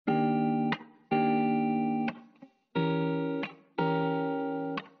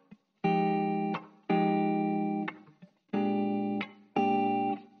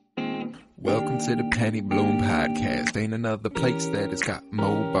Welcome to the Penny Bloom Podcast. Ain't another place that has got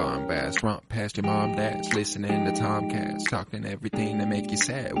more bombast. Romp past your mom, dad's listening to Tomcats. Talking everything that make you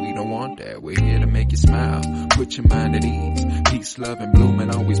sad. We don't want that. We're here to make you smile. Put your mind at ease. Peace, love, and bloom,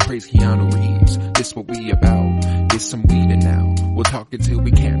 and always praise Keanu Reeves. This what we about. Get some weed in now. We'll talk until we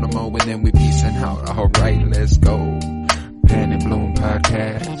can't no more, and then we peacing out. Alright, let's go. Penny Bloom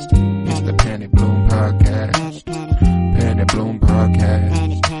Podcast. It's the Penny Bloom Podcast. Penny Bloom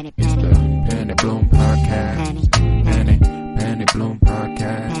Podcast. It's the Penny Bloom Podcast. Penny Bloom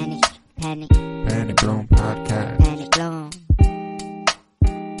Podcast. Penny Bloom Podcast.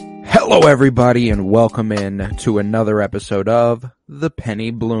 Hello everybody and welcome in to another episode of the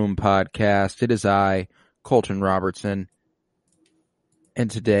Penny Bloom Podcast. It is I, Colton Robertson, and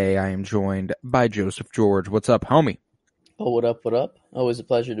today I am joined by Joseph George. What's up, homie? Oh, what up, what up? Always a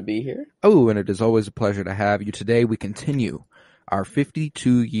pleasure to be here. Oh, and it is always a pleasure to have you. Today we continue our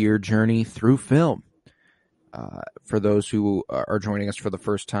 52-year journey through film. For those who are joining us for the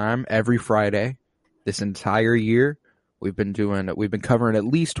first time, every Friday, this entire year, we've been covering at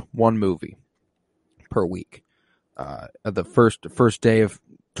least one movie per week. The first day of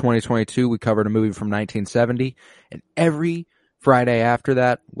 2022, we covered a movie from 1970, and every Friday after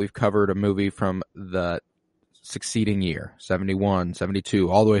that, we've covered a movie from the succeeding year, 71, 72,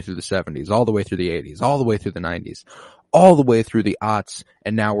 all the way through the 70s, all the way through the 80s, all the way through the 90s, all the way through the aughts,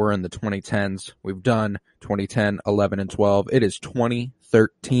 and now we're in the 2010s. We've done 2010, 11, and 12. It is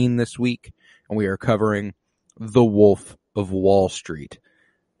 2013 this week, and we are covering The Wolf of Wall Street.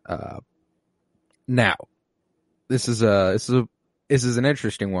 Now, this is an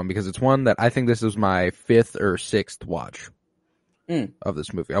interesting one because it's one that I think this is my fifth or sixth watch of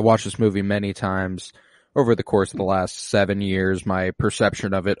this movie. I watched this movie many times over the course of the last 7 years, my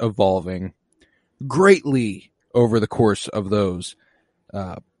perception of it evolving greatly over the course of those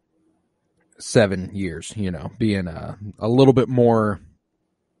 7 years, being a little bit more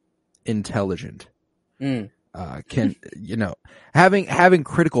intelligent. Having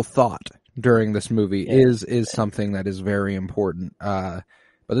critical thought during this movie is something that is very important. But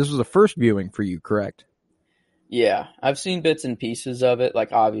this was a first viewing for you, correct? Yeah, I've seen bits and pieces of it,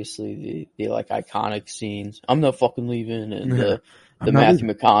 like obviously the like iconic scenes. I'm not fucking leaving, and the Matthew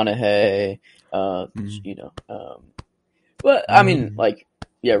McConaughey, but I mean, like,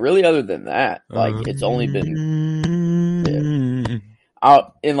 yeah, really. Other than that, like, it's only been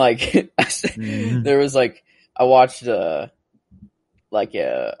out in like there was like I watched a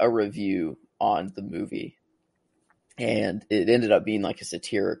review on the movie, and it ended up being like a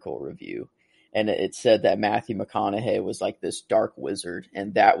satirical review. And it said that Matthew McConaughey was like this dark wizard,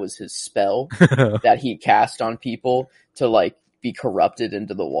 and that was his spell that he cast on people to like be corrupted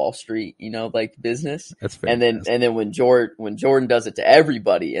into the Wall Street, business. That's fantastic. And then when Jordan does it to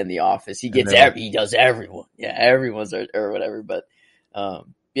everybody in the office, he does everyone. Yeah, everyone's or whatever. But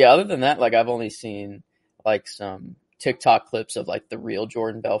other than that, like I've only seen like some TikTok clips of like the real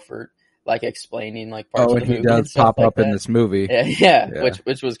Jordan Belfort, like explaining like parts of the movie. He does pop up in this movie. Yeah.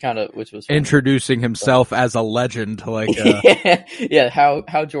 Which was fun. Introducing himself as a legend, like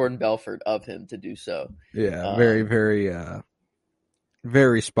how Jordan Belfort of him to do so. Yeah, very, very,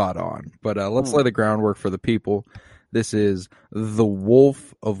 very spot on. But let's lay the groundwork for the people. This is The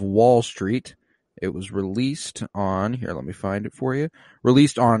Wolf of Wall Street. It was released on, here, let me find it for you.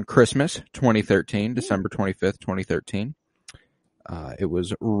 Released on Christmas 2013, December 25th, 2013. It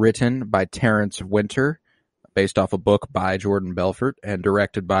was written by Terrence Winter, based off a book by Jordan Belfort, and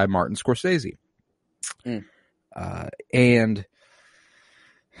directed by Martin Scorsese. And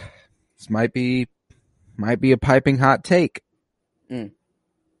this might be a piping hot take.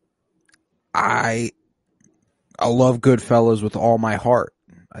 I love Goodfellas with all my heart.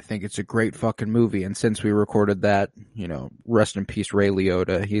 I think it's a great fucking movie. And since we recorded that, rest in peace, Ray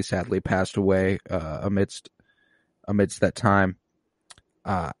Liotta. He sadly passed away amidst that time.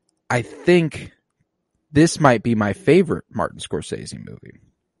 I think this might be my favorite Martin Scorsese movie.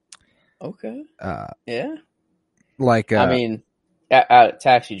 Okay. Yeah. Like, I mean,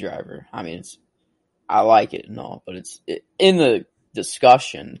 Taxi Driver. I mean, I like it and all, but in the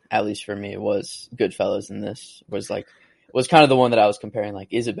discussion, at least for me, it was Goodfellas, and this was kind of the one that I was comparing. Like,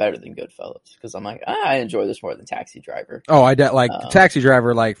 is it better than Goodfellas? Because I'm like, I enjoy this more than Taxi Driver. Oh, Taxi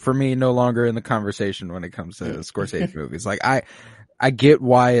Driver. Like, for me, no longer in the conversation when it comes to Scorsese movies. Like, I get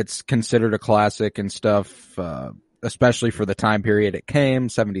why it's considered a classic and stuff, especially for the time period it came.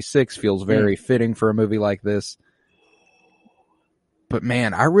 76 feels very fitting for a movie like this. But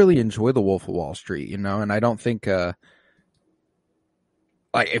man, I really enjoy The Wolf of Wall Street, and I don't think, like,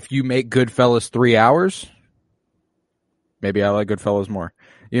 if you make Goodfellas 3 hours, maybe I like Goodfellas more.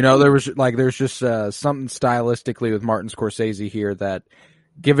 You know, there's just something stylistically with Martin Scorsese here that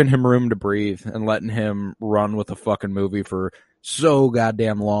giving him room to breathe and letting him run with a fucking movie for so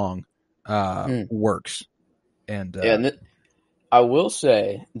goddamn long works. And I will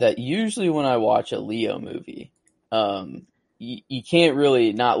say that usually when I watch a Leo movie, you can't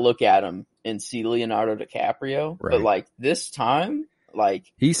really not look at him and see Leonardo DiCaprio. Right. But like this time,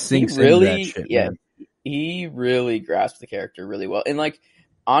 like he sinks really, into that shit, yeah, man. he really grasped the character really well. And like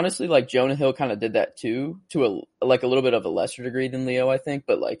honestly, like Jonah Hill kind of did that too, to a little bit of a lesser degree than Leo, I think.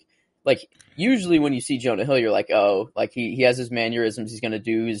 But like usually when you see Jonah Hill, you're like, oh, like he has his mannerisms, he's gonna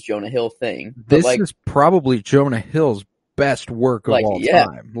do his Jonah Hill thing. But This like, is probably Jonah Hill's best work of all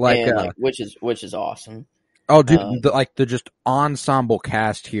time. Which is awesome. Oh, dude, the just ensemble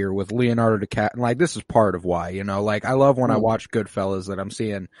cast here with Leonardo DiCaprio. Like, this is part of why, you know. Like, I love when I watch Goodfellas that I'm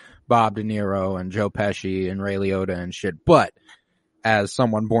seeing Bob De Niro and Joe Pesci and Ray Liotta and shit. But as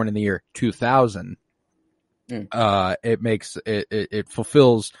someone born in the year 2000, it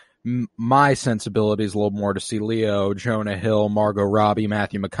fulfills my sensibilities a little more to see Leo, Jonah Hill, Margot Robbie,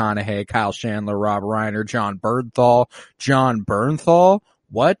 Matthew McConaughey, Kyle Chandler, Rob Reiner, John Bernthal.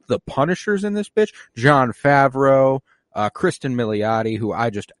 What? The Punisher's in this bitch? Jon Favreau, Kristen Milioti, who I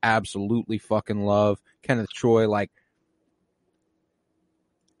just absolutely fucking love. Kenneth Choi, like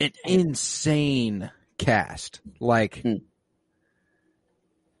an insane cast. Like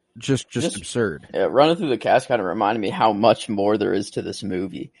just absurd. Yeah, running through the cast kind of reminded me how much more there is to this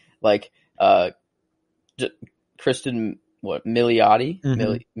movie. Like Kristen Milioti,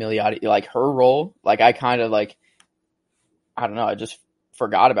 Milioti, like her role, like I kind of like, I don't know, I just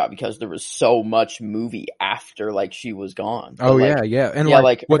forgot about because there was so much movie after like she was gone. But, yeah. And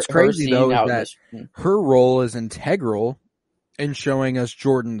like what's crazy though is that her role is integral in showing us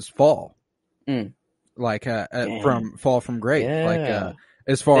Jordan's fall. Like from Fall from Grace. Like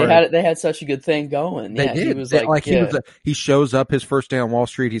as far they had such a good thing going. They did. He shows up his first day on Wall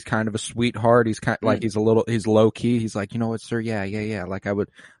Street. He's kind of a sweetheart. He's kind like he's low key. He's like, you know what, sir? Yeah. Like I would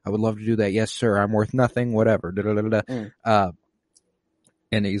love to do that. Yes, sir. I'm worth nothing. Whatever.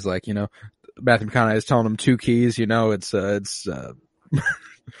 And he's like, you know, Matthew McConaughey is telling him 2 keys. You know, it's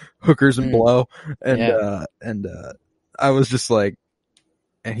hookers and blow. And I was just like,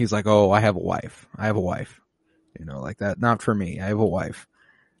 and he's like, oh, I have a wife. You know, like that. Not for me. I have a wife.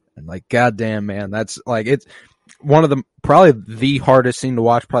 And like, goddamn, man, that's like, it's one of the, probably the hardest scene to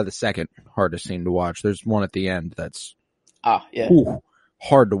watch, probably the second hardest scene to watch. There's one at the end that's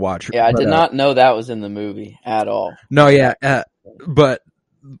hard to watch. Yeah, I did not know that was in the movie at all. No, yeah. But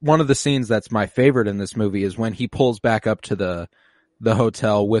one of the scenes that's my favorite in this movie is when he pulls back up to the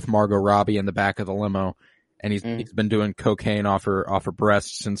hotel with Margot Robbie in the back of the limo. And he's been doing cocaine off her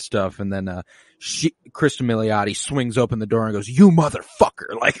breasts and stuff. And then, Kristen Milioti swings open the door and goes, "You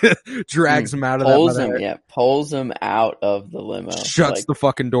motherfucker!" Like, drags him out of pulls him out of the limo. Shuts the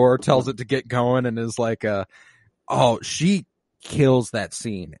fucking door, tells it to get going, and is like, she kills that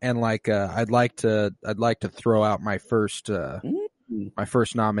scene. And like, I'd like to throw out my first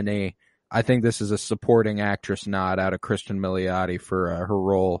nominee. I think this is a supporting actress nod out of Kristen Milioti for her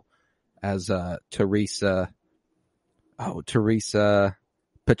role as Teresa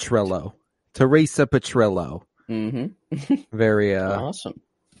Petrillo. Very awesome.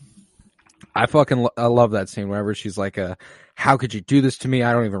 I love that scene whenever she's like, how could you do this to me?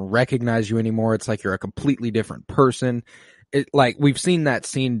 I don't even recognize you anymore. It's like you're a completely different person. It like we've seen that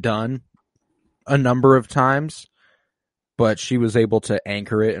scene done a number of times, but she was able to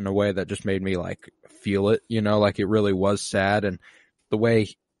anchor it in a way that just made me like feel it, you know, like it really was sad. And the way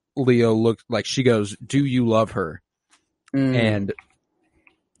Leo looked, like she goes, "Do you love her?" And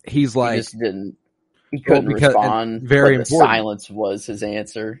he's like, he couldn't respond. Very but important. The silence was his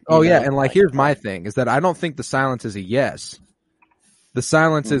answer. Yeah, and like here's my thing: is that I don't think the silence is a yes. The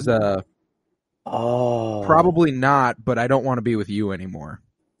silence is a probably not, but I don't want to be with you anymore.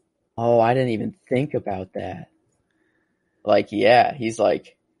 Oh, I didn't even think about that. Like, yeah, he's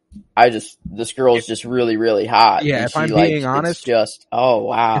like, this girl's just really, really hot. Yeah, if I'm being honest, just, oh,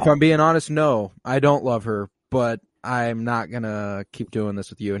 wow. If I'm being honest, no, I don't love her, but I'm not gonna keep doing this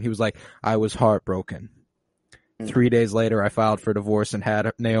with you. And he was like, I was heartbroken. 3 days later, I filed for divorce and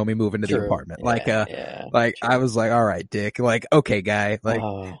had Naomi move into the apartment. I was like, all right, dick. Like, okay, guy. Like,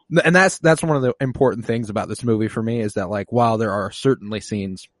 and that's one of the important things about this movie for me is that like, while there are certainly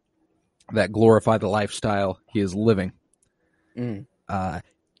scenes that glorify the lifestyle he is living,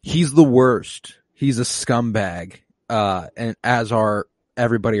 he's the worst. He's a scumbag. And as are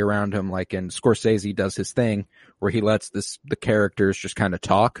everybody around him. Like, and Scorsese does his thing where he lets the characters just kind of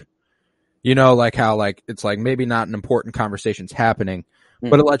talk. You know, like how like it's like maybe not an important conversation's happening,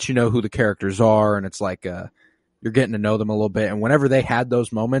 but it lets you know who the characters are, and it's like you're getting to know them a little bit. And whenever they had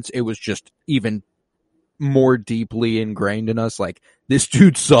those moments, it was just even more deeply ingrained in us. Like, this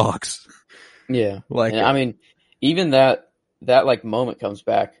dude sucks. Yeah. Like, And I mean, even that like moment comes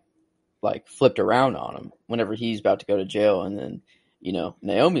back like flipped around on him whenever he's about to go to jail, and then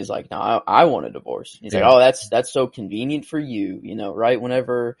Naomi's like, no, I want a divorce. He's like, oh, that's so convenient for you, right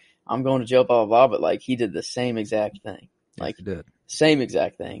whenever I'm going to jail, blah blah blah. But like, he did the same exact thing. Like, he did. Same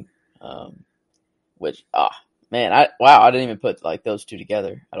exact thing. Which man, I didn't even put like those two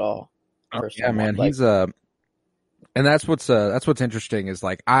together at all. Yeah, man, he's and that's what's interesting is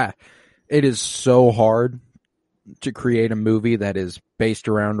like it is so hard to create a movie that is based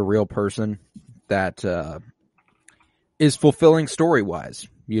around a real person that is fulfilling story-wise.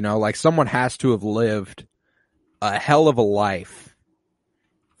 Like, someone has to have lived a hell of a life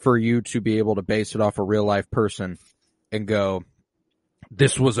for you to be able to base it off a real-life person and go,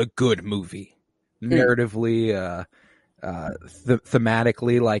 this was a good movie. Narratively,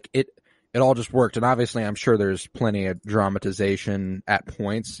 thematically, like, it all just worked. And obviously, I'm sure there's plenty of dramatization at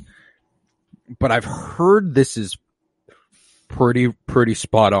points, but I've heard this is pretty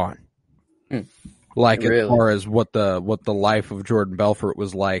spot on. Like, really? As far as what the life of Jordan Belfort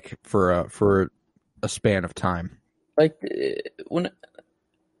was like for a span of time. Like,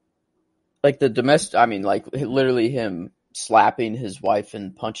 like the domestic, I mean, like literally him slapping his wife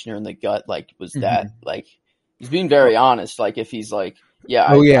and punching her in the gut, like, was that like, he's being very honest. Like, if he's like, yeah,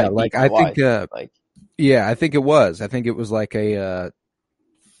 I think it was. I think it was like a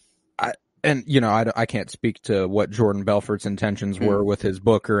I can't speak to what Jordan Belfort's intentions were with his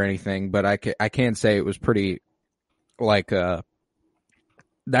book or anything, but I can say it was pretty, like,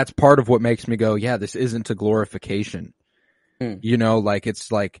 that's part of what makes me go, yeah, this isn't a glorification. Like,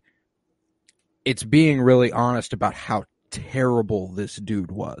 it's being really honest about how terrible this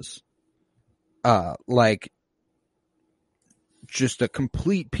dude was. Like, just a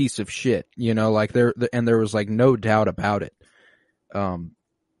complete piece of shit, like, there was like no doubt about it.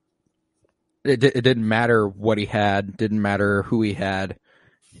 It didn't matter what he had, didn't matter who he had.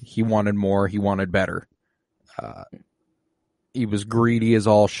 He wanted more, he wanted better. He was greedy as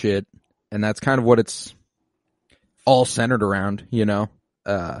all shit, and that's kind of what it's all centered around,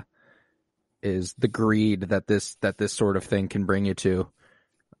 is the greed that this sort of thing can bring you to.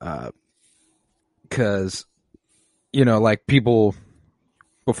 'Cause, like, people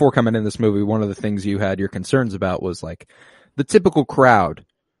before coming in this movie, one of the things you had your concerns about was like the typical crowd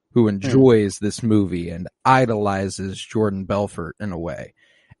who enjoys this movie and idolizes Jordan Belfort in a way.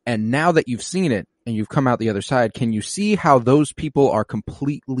 And now that you've seen it and you've come out the other side, can you see how those people are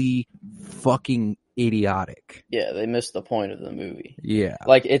completely fucking idiotic? Yeah, they missed the point of the movie. Yeah.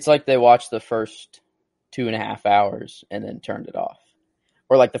 Like, it's like they watched the first 2.5 hours and then turned it off.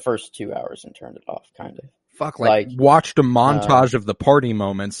 Or like the first 2 hours and turned it off, kind of. Fuck, like watched a montage of the party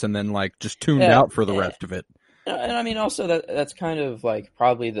moments and then like just tuned out for the rest of it. And I mean, also that's kind of like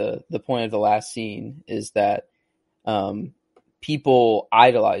probably the point of the last scene is that people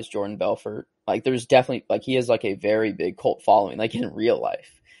idolize Jordan Belfort. Like, there's definitely, like, he has like a very big cult following, like in real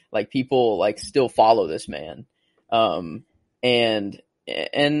life. Like, people like still follow this man. And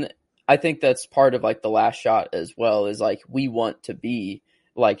I think that's part of like the last shot as well, is like, we want to be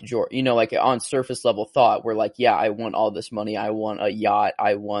like Jordan, like on surface level thought, we're like, yeah, I want all this money. I want a yacht.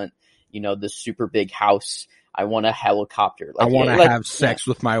 I want, this super big house. I want a helicopter. Like, I want to have sex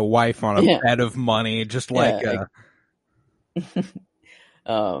with my wife on a bed of money, just like,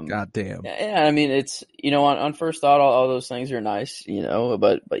 God damn. Yeah, I mean, it's, on first thought, all those things are nice,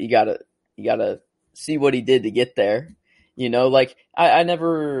 but you gotta see what he did to get there. Like, I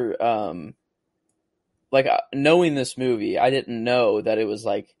never, like, knowing this movie, I didn't know that it was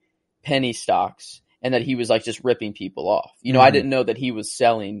like penny stocks and that he was like just ripping people off. I didn't know that he was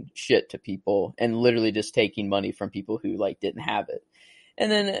selling shit to people and literally just taking money from people who like didn't have it.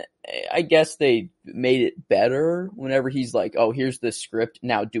 And then I guess they made it better whenever he's like, oh, here's this script,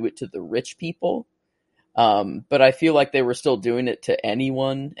 now do it to the rich people. But I feel like they were still doing it to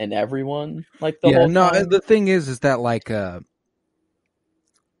anyone and everyone, like, the whole time. No, the thing is that like,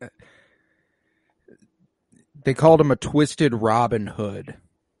 they called him a twisted Robin Hood.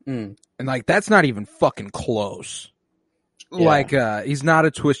 And like, that's not even fucking close. Yeah. Like, he's not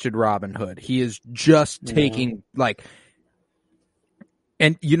a twisted Robin Hood. He is just taking like,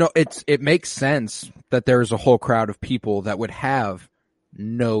 and it makes sense that there's a whole crowd of people that would have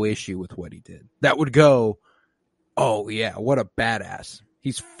no issue with what he did. That would go, oh yeah, what a badass.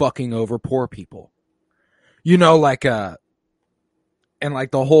 He's fucking over poor people. Like, and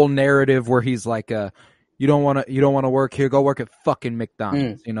like the whole narrative where he's like, you don't want to work here, go work at fucking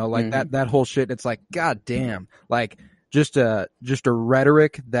McDonald's. Like Mm-hmm. that whole shit. It's like, god damn, like just a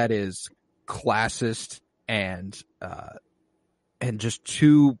rhetoric that is classist and just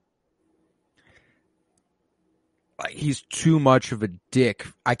too, like, he's too much of a dick.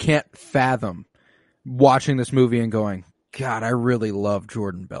 I can't fathom watching this movie and going, God, I really love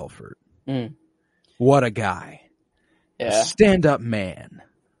Jordan Belfort. What a guy. Yeah. A stand-up man.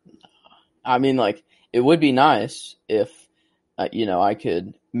 I mean, like, it would be nice if, I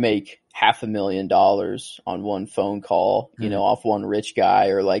could make $500,000 on one phone call, off one rich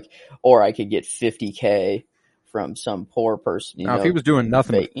guy, or I could get 50K from some poor person, Now, if he was doing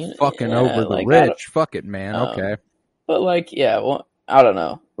nothing but fucking over the rich, fuck it, man. Okay. But I don't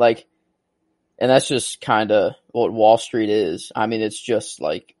know. Like, and that's just kind of what Wall Street is. I mean, it's just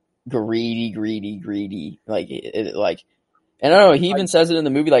like greedy. Like, and I don't know, he even says it in the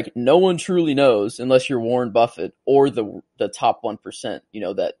movie, like, no one truly knows unless you're Warren Buffett or the top 1%,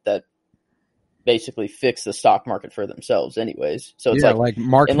 that basically fix the stock market for themselves anyways. So it's like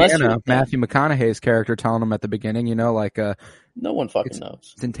Mark Hanna, Matthew McConaughey's character, telling him at the beginning, no one fucking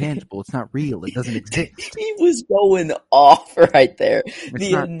knows. It's intangible. It's not real. It doesn't exist. He was going off right there.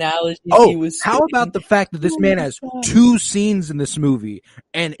 Analogy he was how about the fact that this man has 2 scenes in this movie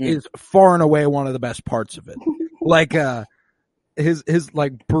and is far and away one of the best parts of it? Like, his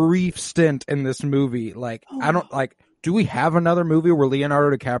like brief stint in this movie. Like, I don't like. Do we have another movie where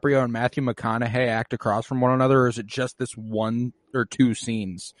Leonardo DiCaprio and Matthew McConaughey act across from one another, or is it just this 1 or 2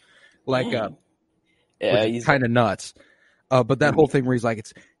 scenes? Like, he's kind of nuts. But that whole thing where he's like,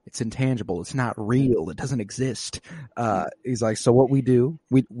 it's intangible, it's not real, it doesn't exist. He's like, so what we do,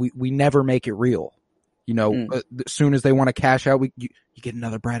 we never make it real. As soon as they want to cash out, you get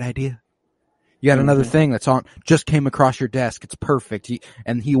another bright idea. You got another thing that's just came across your desk. It's perfect.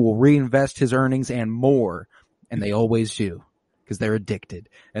 And he will reinvest his earnings and more. And they always do, because they're addicted.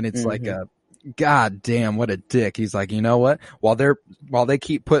 And it's like, God damn, what a dick. He's like, you know what? While they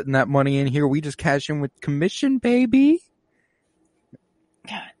keep putting that money in here, we just cash in with commission, baby.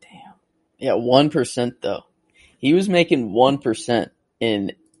 God damn. Yeah, 1% though. He was making 1%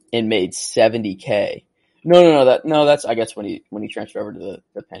 and made 70K. No, that's I guess when he transferred over to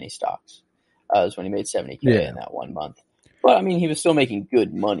the penny stocks. Was when he made 70K in that 1 month. But I mean, he was still making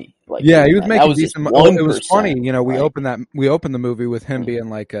good money. Like, he was making decent money. It was funny, we right? opened the movie with him being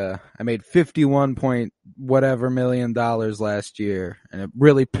like, I made 51 point whatever $million last year, and it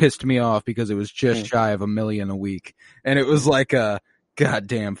really pissed me off because it was just shy of $1 million a week, and it was like God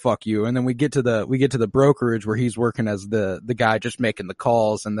damn, fuck you. And then we get to the brokerage where he's working as the guy just making the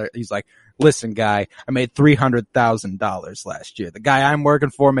calls, and he's like, listen, guy, I made $300,000 last year. The guy I'm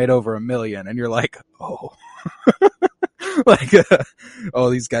working for made over $1 million, and you're like, oh. Like,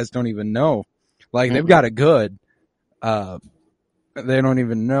 these guys don't even know. Like, they've got it good. They don't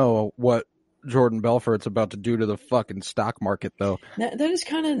even know what Jordan Belfort's about to do to the fucking stock market, though. That is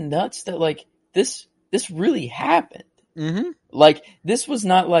kind of nuts that, like, this really happened. Mm-hmm. Like, this was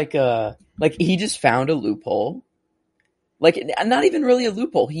not like he just found a loophole. Like, not even really a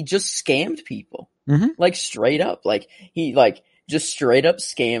loophole. He just scammed people. Mm-hmm. Like, straight up. Like, he, just straight up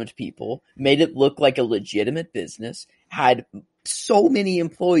scammed people, made it look like a legitimate business, had so many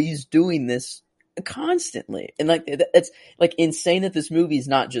employees doing this constantly. And like, it's like insane that this movie is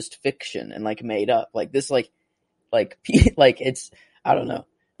not just fiction and like made up. Like this, like it's, I don't know.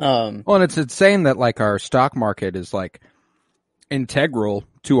 Well, and it's insane that like our stock market is like integral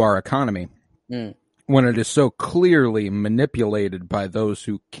to our economy when it is so clearly manipulated by those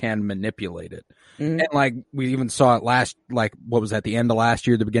who can manipulate it. And like we even saw it what was at the end of last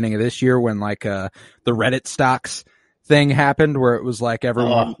year, the beginning of this year, when like the Reddit stocks thing happened, where it was like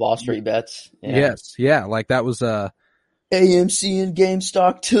everyone Wall Street bets. Yeah. Yes, yeah, like that was AMC and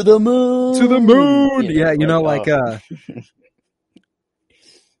GameStop to the moon. Yeah,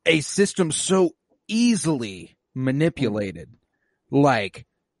 a system so easily manipulated, like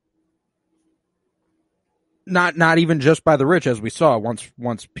not even just by the rich, as we saw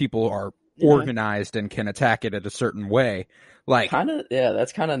once people are organized and can attack it at a certain way. Like,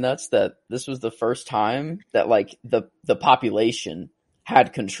 that's kind of nuts that this was the first time that like the population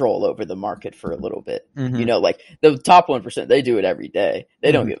had control over the market for a little bit. Like the top 1%, they do it every day.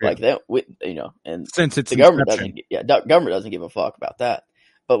 They don't get and since it's the government government doesn't give a fuck about that.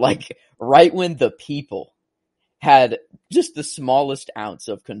 But like right when the people had just the smallest ounce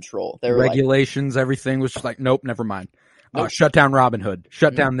of control, there were regulations, everything was just like, nope, never mind. Shut down Robinhood,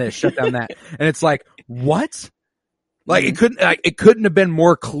 shut down this, shut down that. And it's like, what? Like it couldn't have been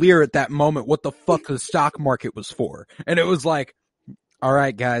more clear at that moment what the fuck the stock market was for. And it was like, all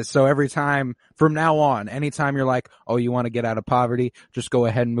right, guys. So every time from now on, anytime you're like, oh, you want to get out of poverty, just go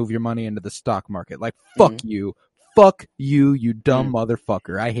ahead and move your money into the stock market. Like, fuck you, you dumb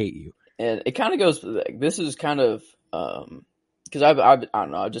motherfucker. I hate you. And it kind of goes. This is kind of because I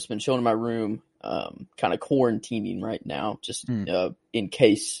don't know. I've just been chilling in my room, kind of quarantining right now, just in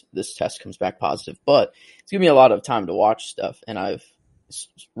case this test comes back positive. But it's given me a lot of time to watch stuff, and I've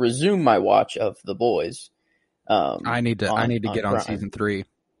resumed my watch of The Boys. I need to get on Prime. season 3.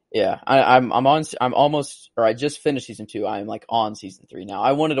 Yeah, I'm almost, or I just finished season 2. I'm like on season 3 now.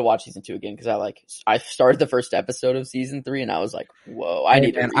 I wanted to watch season 2 again because I started the first episode of season 3 and I was like, whoa, I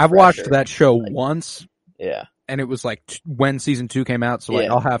need to. And I've watched that show once. Yeah, and it was like when season 2 came out, so like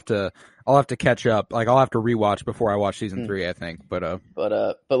I'll have to catch up. Like I'll have to rewatch before I watch season 3, I think. But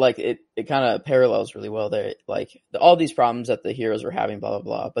like it kind of parallels really well there. Like all these problems that the heroes are having, blah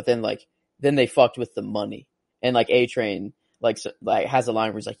blah blah. But then they fucked with the money, and like A-Train. Like has a line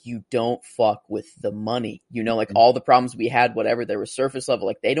where he's like, you don't fuck with the money, like all the problems we had, whatever, they were surface level,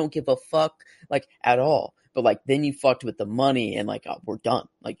 like they don't give a fuck like at all. But like, then you fucked with the money and like, we're done.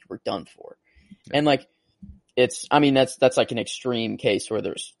 Like we're done for. And like, that's like an extreme case where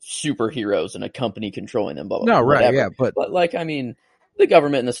there's superheroes and a company controlling them, blah, blah, no, blah, right. whatever. Yeah. But like, the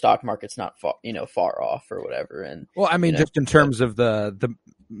government and the stock market's not far off or whatever. And well, just in terms of the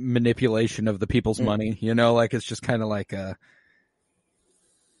manipulation of the people's money, like it's just kind of like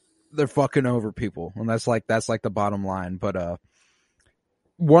they're fucking over people, and that's like the bottom line. But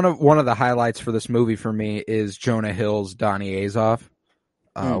one of the highlights for this movie for me is Jonah Hill's Donnie Azoff.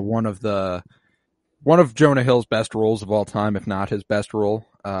 One of Jonah Hill's best roles of all time, if not his best role,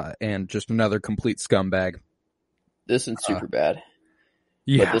 and just another complete scumbag. This one's super bad.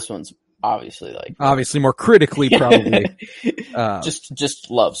 Yeah, but this one's obviously more critically probably.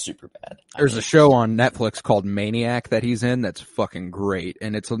 Just love Superbad. There's a show on Netflix called Maniac that he's in that's fucking great,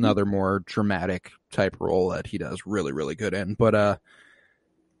 and it's another more dramatic type role that he does really, really good in. But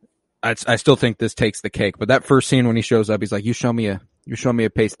I still think this takes the cake. But that first scene when he shows up, he's like, "You show me a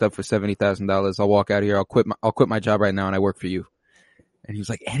pay stub for $70,000. I'll walk out of here. I'll quit my job right now, and I work for you." And he was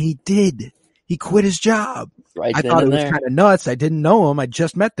like, and he did. He quit his job. Right. I thought it was kind of nuts. I didn't know him. I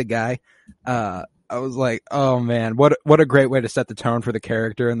just met the guy. I was like, oh man, what a great way to set the tone for the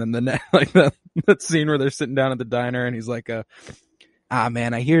character. And then that scene where they're sitting down at the diner and he's like,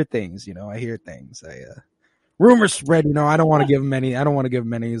 man, I hear things, rumors spread, I don't want to give him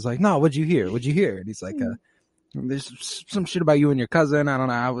any. He's like, no, what'd you hear? And he's like, there's some shit about you and your cousin. I don't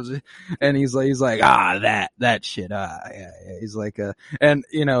know. And he's like, that shit. Yeah. He's like, and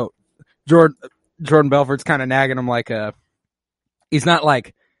Jordan Belfort's kind of nagging him like, he's not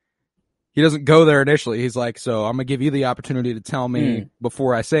like, he doesn't go there initially. He's like, so I'm going to give you the opportunity to tell me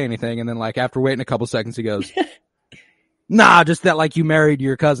before I say anything. And then like after waiting a couple seconds, he goes, nah, just that like you married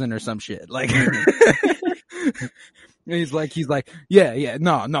your cousin or some shit. Like, he's like, yeah,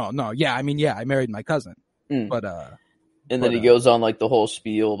 no. Yeah. I married my cousin. But, and then he goes on like the whole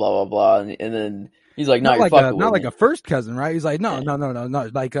spiel, blah, blah, blah. And then he's like, no, you're fucking with me. Not like a first cousin, right? He's like, no.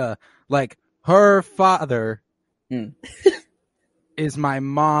 Like her father is my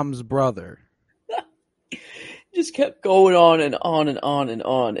mom's brother. Just kept going on and on and on and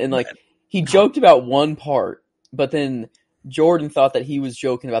on. And like, he joked about one part, but then Jordan thought that he was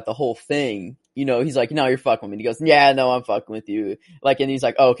joking about the whole thing. He's like, no, you're fucking with me. And he goes, yeah, no, I'm fucking with you. Like, and he's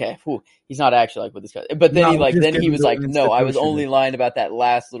like, okay, he's not actually like with this guy. But then he was like, no, I was only lying about that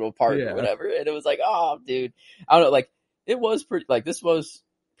last little part or whatever. And it was like, oh, dude, I don't know. Like, it was pretty, like, this was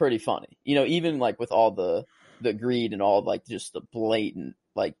pretty funny. Even like with all the greed and all like just the blatant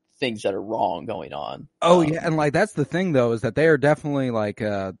like things that are wrong going on. Oh yeah, and like that's the thing though, is that they are definitely like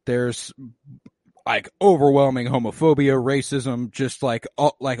there's like overwhelming homophobia, racism, just like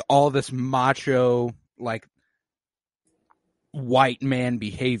all this macho like white man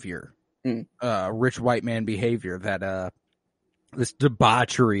behavior, rich white man behavior that this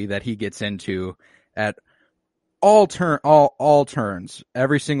debauchery that he gets into at all turns.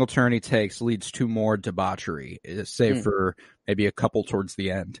 Every single turn he takes leads to more debauchery, save for maybe a couple towards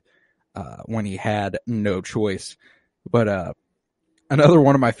the end when he had no choice. But another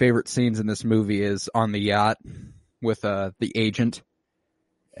one of my favorite scenes in this movie is on the yacht with the agent,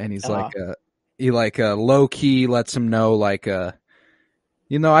 and he's he low key lets him know like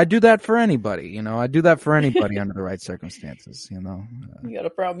I do that for anybody. I do that for anybody under the right circumstances. You got a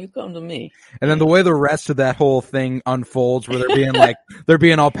problem, you come to me. And then the way the rest of that whole thing unfolds, where they're being like, they're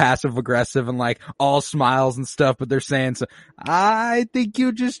being all passive aggressive and like all smiles and stuff, but they're saying, so I think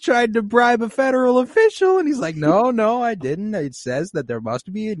you just tried to bribe a federal official. And he's like, no, I didn't. It says that there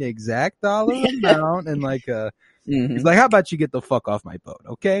must be an exact dollar amount. And like, He's Mm-hmm. like, how about you get the fuck off my boat,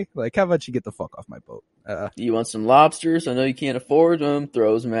 okay? Like, how about you get the fuck off my boat? You want some lobsters? I know you can't afford them.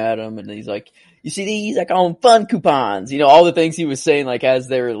 Throws them at him, and he's like, "You see these? I call them fun coupons." You know, all the things he was saying, like as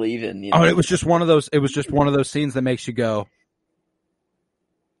they were leaving. You Oh, know, it was just one of those. It was just one of those scenes that makes you go,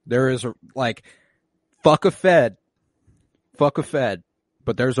 "There is a like, fuck a Fed,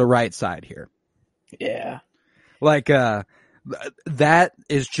 but there's a right side here." yeah. Like, that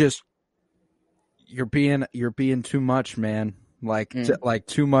is just you're being too much, man. Like, like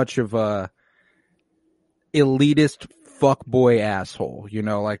too much of a elitist fuckboy asshole. You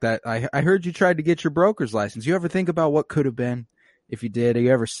know, like that. I heard you tried to get your broker's license. You ever think about what could have been if you did? Are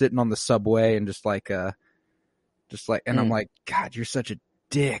you ever sitting on the subway and just like, and I'm like, God, you're such a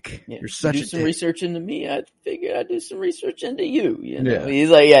dick. Yeah. You're such do a some dick. research into me. I figured I'd do some research into you. You know, Yeah. he's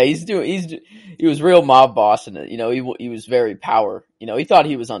like, yeah, he was real mob bossing it. You know, he was very power. You know, he thought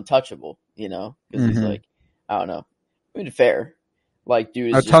he was untouchable. You know, because he's like, I don't know. I mean, fair. Like,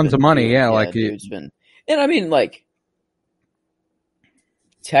 dude has just Tons been of money. doing, Yeah. Like, dude's been, and I mean, like,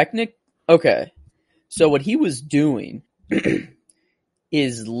 okay. So what he was doing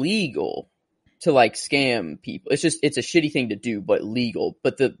is legal to like scam people. It's a shitty thing to do, but legal.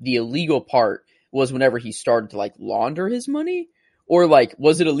 But the illegal part was whenever he started to like launder his money, or like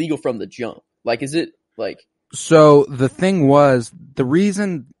was it illegal from the jump? Like, is it like? so the thing was, the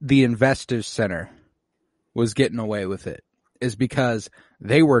reason the Investors Center was getting away with it is because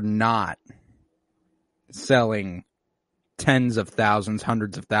they were not selling tens of thousands,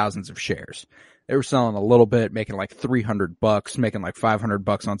 hundreds of thousands of shares. They were selling a little bit, making like $300, making like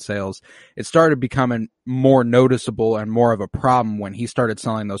 $500 on sales. It started becoming more noticeable and more of a problem when he started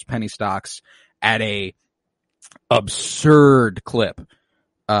selling those penny stocks at a absurd clip.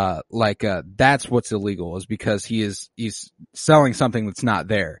 That's what's illegal, is because he's selling something that's not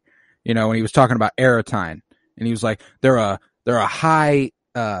there. You know, when he was talking about Aerotine, and he was like, they're a high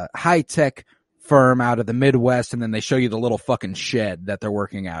tech firm out of the Midwest, and then they show you the little fucking shed that they're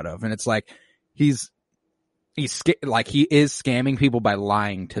working out of, and it's like he is scamming people by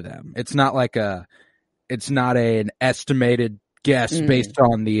lying to them. It's not like an estimated guess based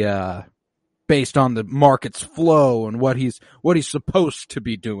on the market's flow and what he's supposed to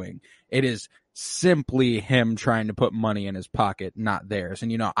be doing. It is simply him trying to put money in his pocket, not theirs.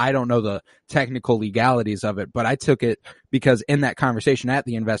 And, you know, I don't know the technical legalities of it, but I took it because in that conversation at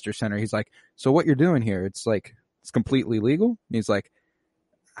the Investor Center, he's like, so what you're doing here, it's like, it's completely legal. And he's like,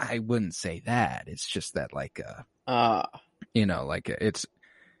 I wouldn't say that. It's just that, like, you know, like it's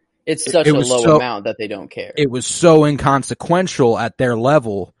Such a low amount that they don't care. It was so inconsequential at their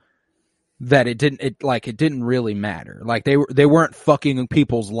level that it didn't really matter. Like they weren't fucking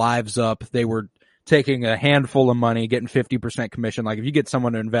people's lives up. They were taking a handful of money, getting 50% commission. Like if you get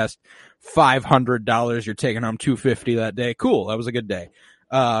someone to invest $500, you're taking home $250 that day. Cool. That was a good day.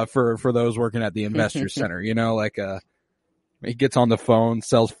 For those working at the Investor Center, you know, like, he gets on the phone,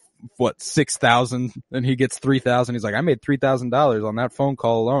 sells 6,000, and he gets 3,000. He's like, I made $3,000 on that phone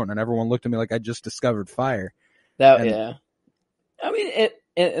call alone. And everyone looked at me like I just discovered fire. Yeah. I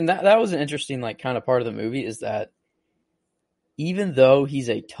mean, that was an interesting, like, kind of part of the movie, is that even though he's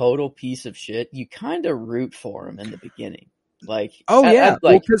a total piece of shit, you kind of root for him in the beginning. Like,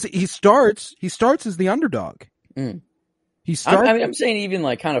 because he starts as the underdog. He starts. I'm saying even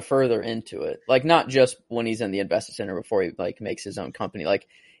like kind of further into it, like not just when he's in the Investor Center before he like makes his own company, like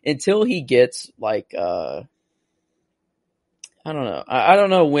until he gets like, I don't know. I don't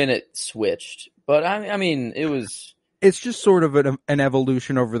know when it switched, but I mean, it's just sort of an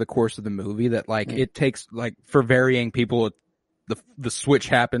evolution over the course of the movie that like it takes, like, for varying people, the switch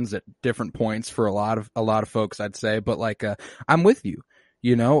happens at different points for a lot of folks, I'd say. But like, I'm with you,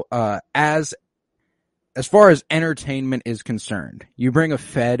 you know, as far as entertainment is concerned, you bring a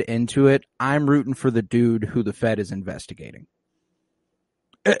Fed into it, I'm rooting for the dude who the Fed is investigating.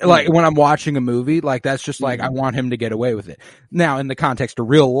 Like when I'm watching a movie, like that's just like, I want him to get away with it. Now, in the context of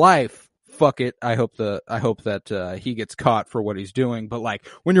real life, fuck it. I hope that he gets caught for what he's doing. But like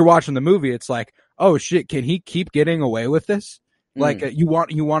when you're watching the movie, it's like, oh shit, can he keep getting away with this? Like you want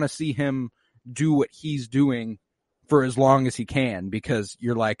to see him do what he's doing for as long as he can, because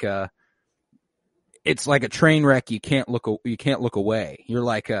you're like, it's like a train wreck. You can't look away. You're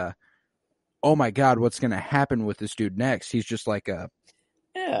like, oh my God, what's going to happen with this dude next? He's just like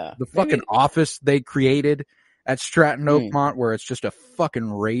the fucking office they created at Stratton Oakmont, where it's just a fucking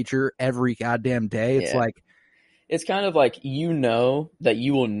rager every goddamn day. It's like, it's kind of like, you know, that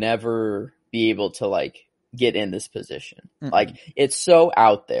you will never be able to like get in this position. Like it's so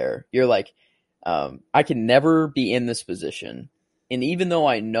out there. You're like, I can never be in this position. And even though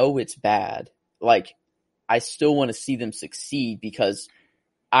I know it's bad, like I still want to see them succeed because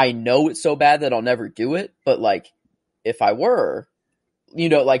I know it's so bad that I'll never do it. But like, if I were,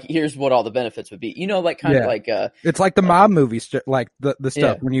 like here's what all the benefits would be. Like kind of like it's like the mob movies, like the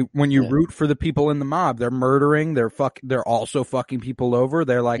stuff Yeah. when you root for the people in the mob, they're murdering, they're also fucking people over.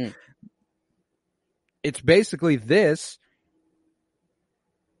 They're like, it's basically this.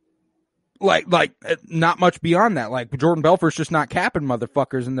 Like not much beyond that. Like Jordan Belfort's just not capping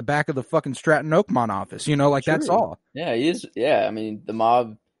motherfuckers in the back of the fucking Stratton Oakmont office. Like True. that's all. Yeah, he is. Yeah, I mean the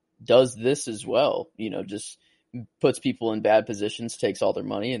mob does this as well. Just puts people in bad positions, takes all their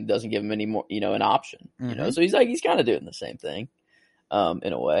money, and doesn't give them any more. An option. So he's kind of doing the same thing,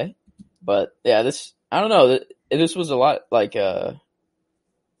 in a way. But yeah, I don't know. This was a lot like I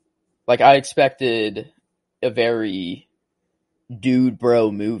expected a very dude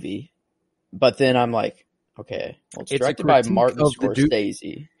bro movie. But then I'm like, okay, well, it's directed by Martin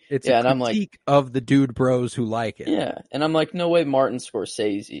Scorsese. It's a critique of the dude bros who like it. Yeah, and I'm like, no way Martin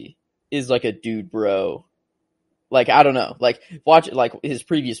Scorsese is like a dude bro. Like, I don't know. Like, watch like his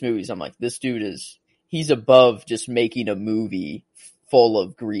previous movies. I'm like, this dude he's above just making a movie full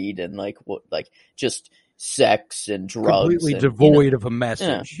of greed and like just sex and drugs. Completely devoid of a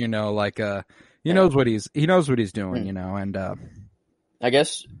message, he knows what he's doing, and I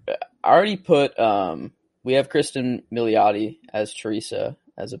guess I already put we have Kristen Milioti as Teresa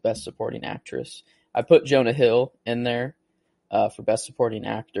as a Best Supporting Actress. I put Jonah Hill in there for Best Supporting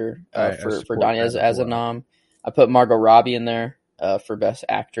Actor for Donnie as a nom. I put Margot Robbie in there for Best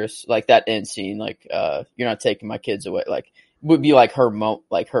Actress. Like that end scene, like you're not taking my kids away, like would be like her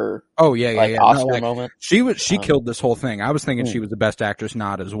Oscar moment. She killed this whole thing. I was thinking she was the Best Actress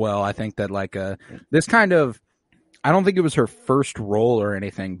nod as well. I think that like this kind of, I don't think it was her first role or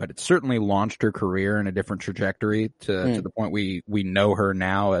anything, but it certainly launched her career in a different trajectory to the point we know her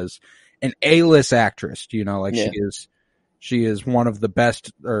now as an A-list actress. She is one of the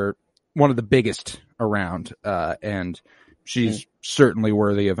best or one of the biggest around, and she's certainly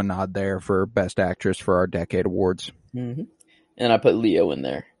worthy of a nod there for Best Actress for our Decade Awards. Mm-hmm. And I put Leo in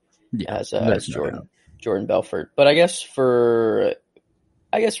there as Jordan Belfort. But I guess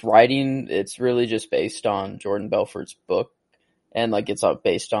writing, it's really just based on Jordan Belfort's book, and like it's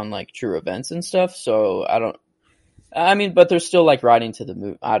based on like true events and stuff. So but there's still like writing to the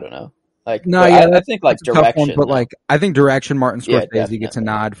movie. I don't know. Like, no, yeah, I think like direction, one, but I think direction. Martin Scorsese gets a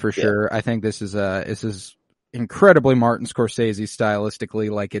nod for sure. I think this is incredibly Martin Scorsese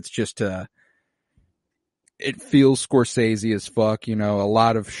stylistically. Like it's just it feels Scorsese as fuck. A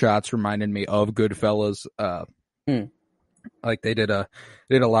lot of shots reminded me of Goodfellas. Like they did a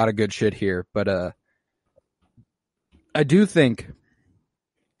lot of good shit here, but I do think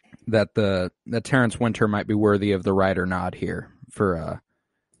that that Terrence Winter might be worthy of the writer nod here for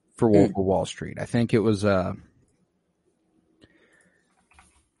Wolf of Wall Street. I think it was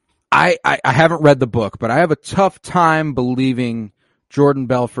I haven't read the book, but I have a tough time believing Jordan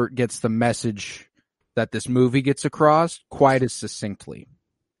Belfort gets the message that this movie gets across quite as succinctly.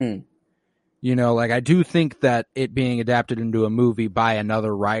 I do think that it being adapted into a movie by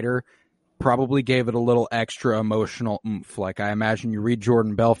another writer probably gave it a little extra emotional oomph. Like I imagine you read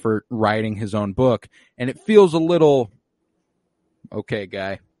Jordan Belfort writing his own book and it feels a little, okay,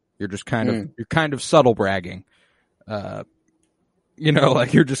 guy, you're just kind of subtle bragging.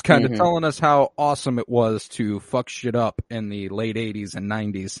 Like you're just kind of telling us how awesome it was to fuck shit up in the late 80s and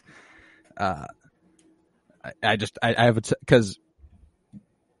 90s. I have because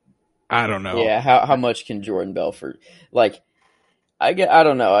I don't know. Yeah, how much can Jordan Belfort I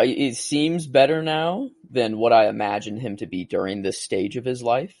don't know. It seems better now than what I imagined him to be during this stage of his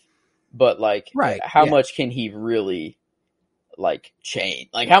life. But how much can he really change?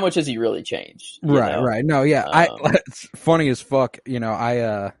 Like how much has he really changed? Right. No, yeah. It's funny as fuck.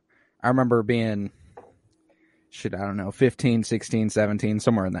 I remember being I don't know, 15, 16, 17,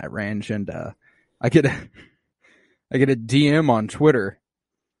 somewhere in that range, and I get a DM on Twitter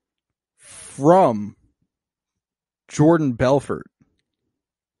from Jordan Belfort.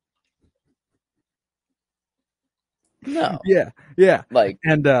 No. Yeah.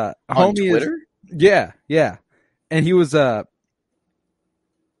 And on homie Twitter? Yeah. And he was I'm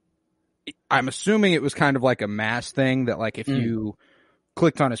assuming it was kind of like a mass thing that if you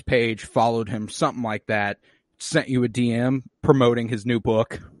clicked on his page, followed him, something like that, sent you a DM promoting his new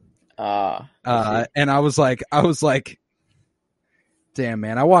book. And I was like, damn,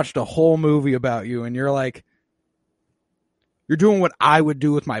 man, I watched a whole movie about you, and you're doing what I would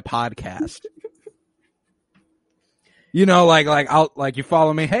do with my podcast. I'll you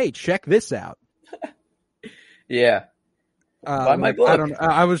follow me. Hey, check this out. Yeah. Buy my book. I don't.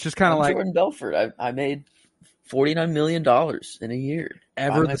 I was just kind of Jordan Belfort. I made $49 million in a year.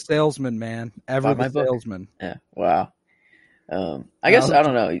 Ever the salesman, man. Ever the salesman. Yeah. Wow. I guess, I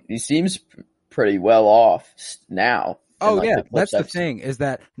don't know. He seems pretty well off now. Oh, yeah. That's the thing, is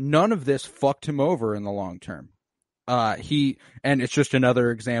that none of this fucked him over in the long term. And it's just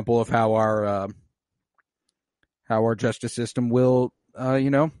another example of how our justice system will,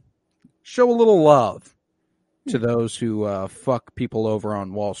 show a little love to those who fuck people over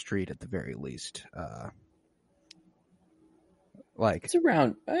on Wall Street at the very least. It's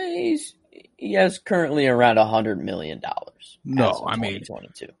around. He has currently around $100 million. No, I mean,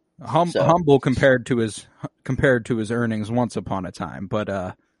 humble compared to his earnings once upon a time,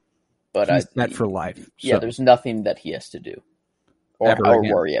 but he's set for life. Yeah, there's nothing that he has to do or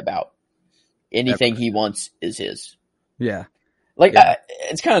worry about. Anything he wants is his. Yeah,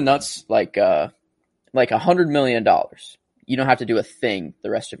 it's kind of nuts. Like $100 million, you don't have to do a thing the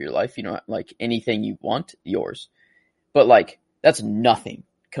rest of your life. You know, like anything you want, yours. But like that's nothing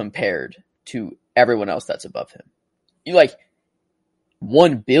compared to everyone else that's above him. You like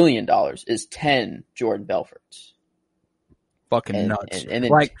 $1 billion is 10 Jordan Belforts. Fucking nuts. And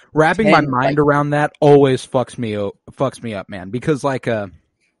like wrapping my mind around that always fucks me up, man. Because like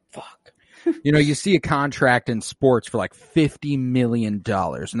fuck. You see a contract in sports for like $50 million,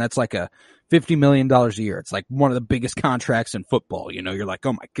 and that's like a $50 million a year. It's like one of the biggest contracts in football. You're like,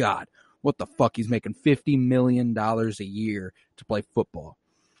 oh my God, what the fuck? He's making $50 million a year to play football.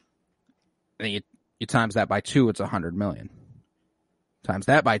 And you times that by 2, it's 100 million. Times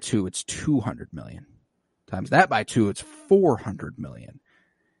that by 2, it's 200 million. Times that by 2, it's 400 million.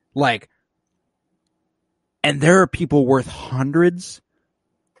 Like, and there are people worth hundreds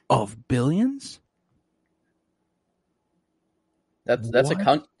of billions. That's a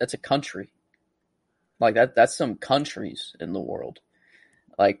country. Like that's some countries in the world.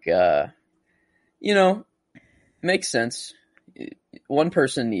 Like, makes sense. One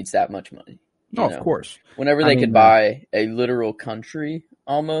person needs that much money. Of course. Whenever they could buy a literal country,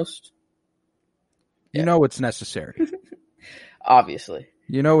 almost. It's necessary. Obviously.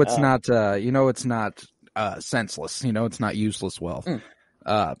 It's not. It's not senseless. It's not useless wealth.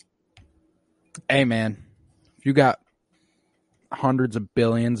 Hey, man, if you got hundreds of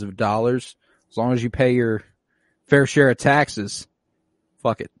billions of dollars, as long as you pay your fair share of taxes,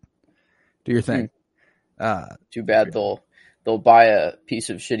 fuck it, do your thing. Too bad they'll buy a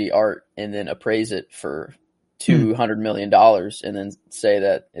piece of shitty art and then appraise it for $200 million and then say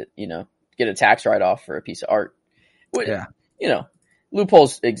that get a tax write-off for a piece of art. Yeah.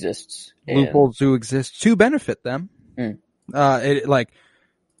 Loopholes exists. Loopholes do exist to benefit them.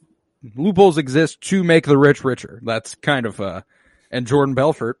 Loopholes exist to make the rich richer. That's kind of and Jordan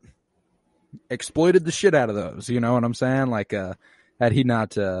Belfort exploited the shit out of those. You know what I'm saying? Like, had he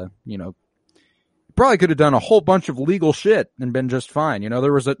not, probably could have done a whole bunch of legal shit and been just fine.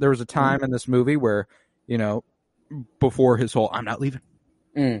 There was a time in this movie where, before his whole, I'm not leaving.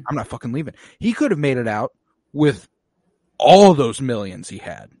 I'm not fucking leaving. He could have made it out with all those millions he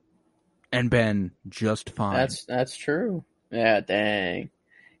had and been just fine. That's true. Yeah, dang.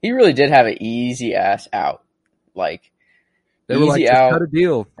 He really did have an easy ass out. Like, they were like, just cut a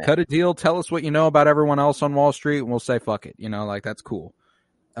deal. Yeah. Cut a deal. Tell us what you know about everyone else on Wall Street and we'll say fuck it. That's cool.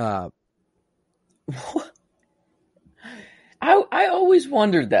 I always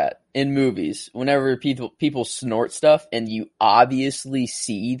wondered that in movies, whenever people snort stuff and you obviously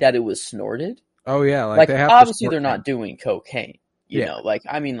see that it was snorted. Oh yeah, like they have obviously they're not doing cocaine. You know,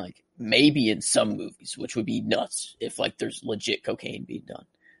 maybe in some movies, which would be nuts if like there's legit cocaine being done,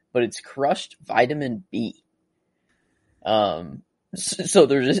 but it's crushed vitamin B. So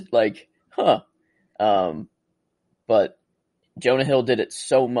they're just like, but Jonah Hill did it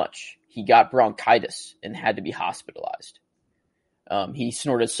so much he got bronchitis and had to be hospitalized. He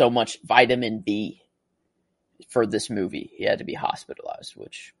snorted so much vitamin B for this movie. He had to be hospitalized,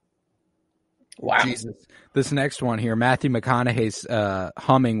 which, wow. Jesus. This next one here, Matthew McConaughey's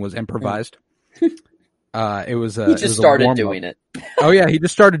humming was improvised. It was he just started doing it. Oh yeah, he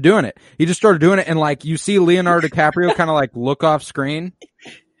just started doing it. And like you see Leonardo DiCaprio kind of like look off screen.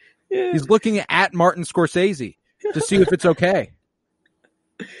 Yeah. He's looking at Martin Scorsese to see if it's okay.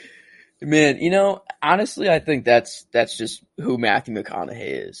 Man, honestly, I think that's just who Matthew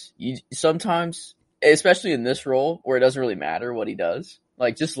McConaughey is. You sometimes, especially in this role where it doesn't really matter what he does,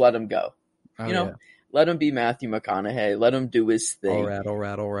 like just let him go. Yeah. Let him be Matthew McConaughey. Let him do his thing. All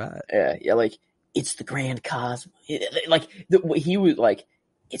right. Yeah. Like it's the grand cosmos. He was like,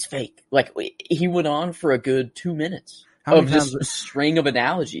 it's fake. Like he went on for a good 2 minutes of just a string of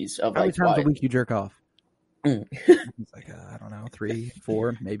analogies of how many times a week you jerk off? He's like, I don't know, 3,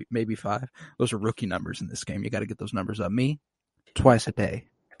 4, maybe 5. Those are rookie numbers in this game. You got to get those numbers up. Me, twice a day,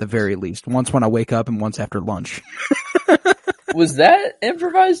 at the very least. Once when I wake up and once after lunch. Was that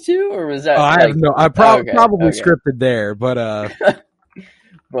improvised too, or was that? I have no. I probably okay. scripted there, but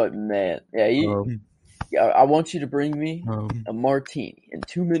But man, yeah, I want you to bring me a martini in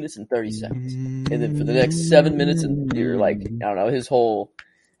 2 minutes and 30 seconds, and then for the next 7 minutes, and you're like, I don't know, his whole.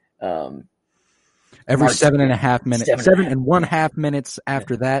 Every 7.5 minutes, 7.5 minutes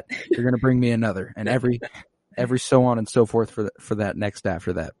after that, you're gonna bring me another, and every so on and so forth for that next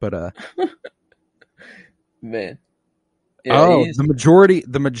after that. But man, yeah,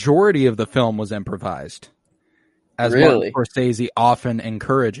 the majority of the film was improvised, as really? Martin Scorsese often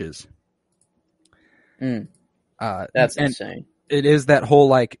encourages. That's insane. It is that whole,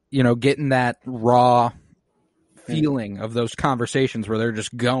 like, you know, getting that raw feeling of those conversations where they're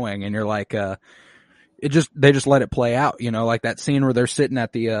just going, and you're like, they just let it play out, you know, like that scene where they're sitting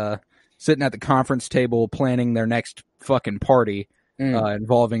at the conference table planning their next fucking party,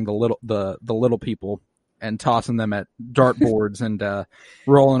 involving the little people, and tossing them at dartboards and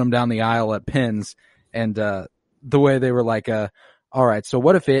rolling them down the aisle at pins, and the way they were like, all right, so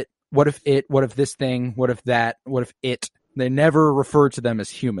what if this thing, what if that, what if it? They never referred to them as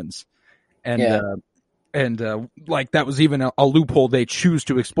humans, and like that was even a loophole they choose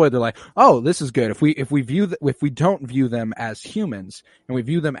to exploit. They're like, oh, this is good. If we don't view them as humans and we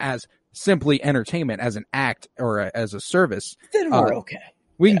view them as simply entertainment, as an act or as a service, then we're okay.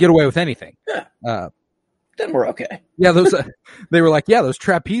 We can get away with anything. Then we're okay. Yeah, those they were like, yeah, those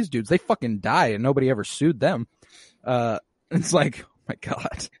trapeze dudes, they fucking die and nobody ever sued them. It's like, oh my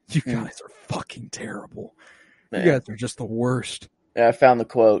God, you guys are fucking terrible. Man. You guys are just the worst. Yeah, I found the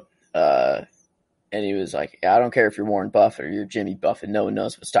quote, and he was like, I don't care if you're Warren Buffett or you're Jimmy Buffett. No one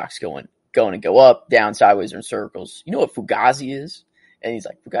knows what stock's going to go up, down, sideways, or in circles. You know what Fugazi is? And he's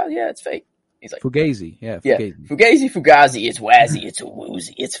like, Fugazi? Yeah, it's fake. He's like, Fugazi. Yeah, Fugazi. Yeah, Fugazi. It's wazzy. It's a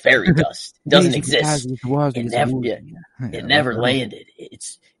woozy. It's fairy dust. It doesn't exist. It never landed.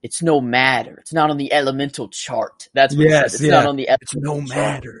 It's no matter. It's not on the elemental chart. That's what he said. It's not on the elemental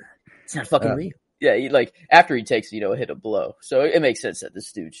chart. It's not fucking real. Yeah, like after he takes, a hit, a blow. So it makes sense that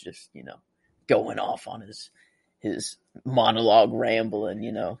this dude's just, going off on his monologue rambling,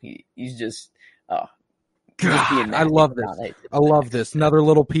 he's just, God, I love this. I love this. Another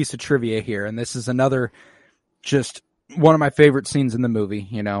little piece of trivia here. And this is another, just one of my favorite scenes in the movie,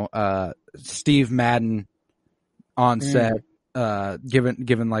 Steve Madden on set,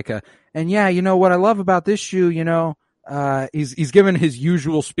 given like and yeah, what I love about this shoe, he's given his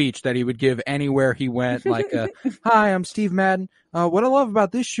usual speech that he would give anywhere he went, like, hi, I'm Steve Madden. What I love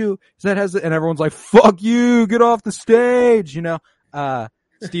about this shoe is that and everyone's like, fuck you, get off the stage,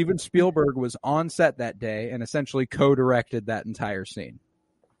 Steven Spielberg was on set that day and essentially co-directed that entire scene.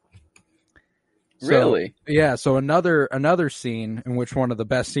 Really? Yeah, so another scene in which one of the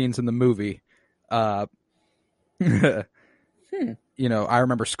best scenes in the movie, I remember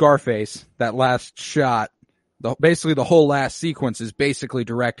Scarface, that last shot, basically the whole last sequence is basically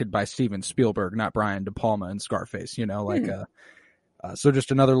directed by Steven Spielberg, not Brian De Palma in Scarface, so just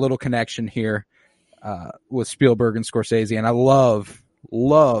another little connection here with Spielberg and Scorsese. And I love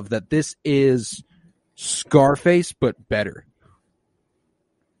that this is Scarface, but better.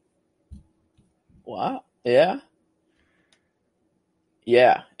 Wow. Yeah.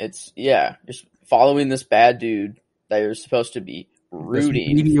 Yeah. It's, just following this bad dude that you're supposed to be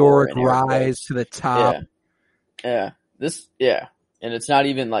rooting this meteoric rise to the top. Yeah. And it's not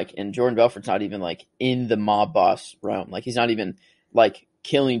even like, and Jordan Belfort's not even like in the mob boss realm. Like he's not even like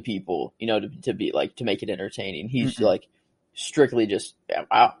killing people, to be like, to make it entertaining. He's like strictly just,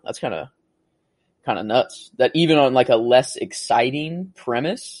 wow, that's kind of nuts. That even on like a less exciting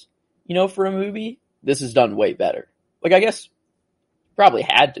premise, for a movie, this is done way better. Like I guess probably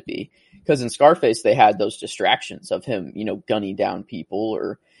had to be, because in Scarface they had those distractions of him, gunning down people,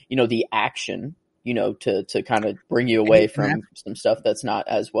 or, the action, to kind of bring you away from some stuff that's not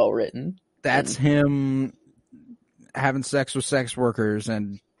as well written. That's him having sex with sex workers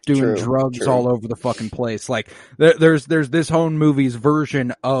and doing drugs all over the fucking place. Like there's this whole movie's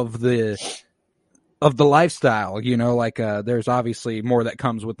version of the lifestyle, like there's obviously more that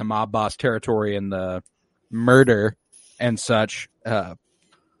comes with the mob boss territory and the murder and such. But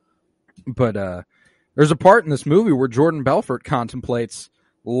there's a part in this movie where Jordan Belfort contemplates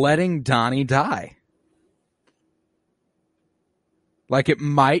letting Donnie die. Like, it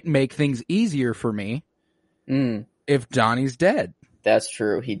might make things easier for me if Donnie's dead. That's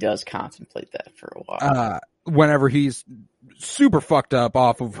true. He does contemplate that for a while. whenever he's super fucked up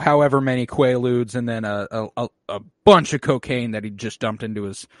off of however many Quaaludes and then a bunch of cocaine that he just dumped into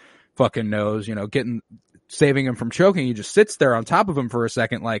his fucking nose, you know, saving him from choking. He just sits there on top of him for a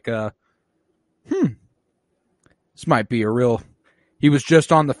second like, this might be a real, he was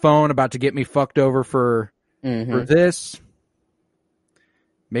just on the phone about to get me fucked over for this.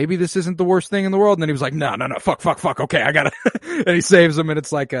 Maybe this isn't the worst thing in the world. And then he was like, no, fuck. Okay, I gotta, and he saves him and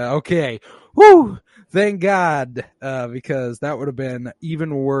it's like, okay, whoo, thank God, because that would have been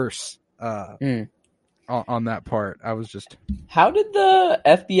even worse, on that part. I was just. How did the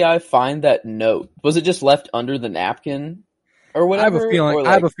FBI find that note? Was it just left under the napkin or whatever?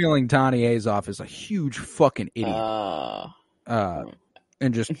 I have a feeling Donnie Azoff is a huge fucking idiot.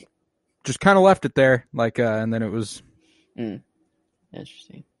 And just kind of left it there, like, and then it was.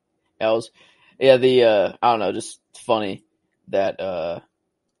 Interesting. I don't know, just funny that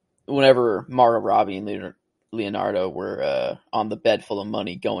whenever Margot Robbie and Leonardo were on the bed full of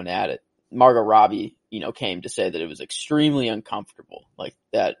money going at it, Margot Robbie, you know, came to say that it was extremely uncomfortable. Like,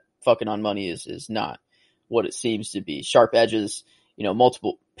 that fucking on money is not what it seems to be. Sharp edges, you know,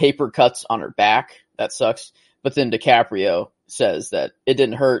 multiple paper cuts on her back. That sucks. But then DiCaprio says that it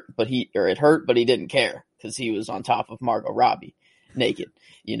didn't hurt, it hurt, but he didn't care because he was on top of Margot Robbie naked,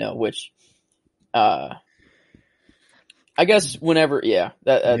 you know, which, I guess whenever,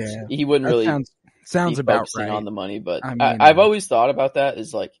 he wouldn't really sounds be about focusing right on the money, but I mean, I've always thought about that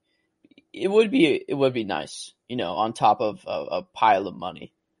as like, it would be nice, you know, on top of a pile of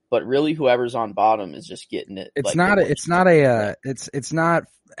money, but really whoever's on bottom is just getting it. It's like, it's not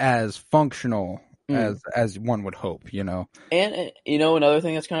as functional as one would hope, you know. And you know, another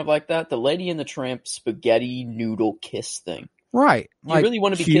thing that's kind of like that, the Lady and the Tramp spaghetti noodle kiss thing. Right. You really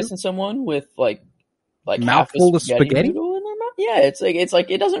want to be kissing someone with like mouthful of spaghetti noodle in their mouth? Yeah, it's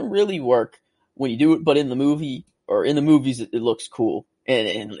like it doesn't really work when you do it, but in the movies it looks cool and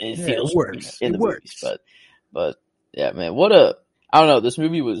it feels, it works. You know, in the movies. But yeah, man, I don't know, this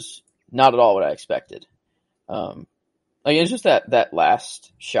movie was not at all what I expected. Like, it's just that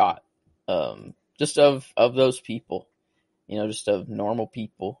last shot, just of those people, you know, just of normal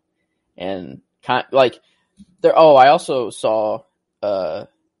people, and kind like there. Oh, I also saw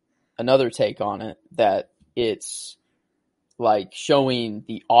another take on it, that it's like showing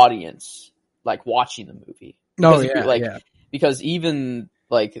the audience like watching the movie. Because even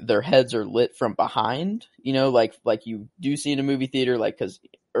like their heads are lit from behind, you know, like you do see in a movie theater, like,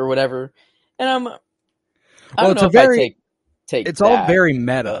 or whatever. And I don't know if I take it's that, all very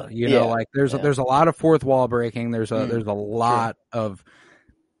meta, you know, like there's a lot of fourth wall breaking. There's a lot of,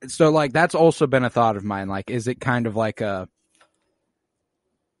 so like that's also been a thought of mine. Like, is it kind of like I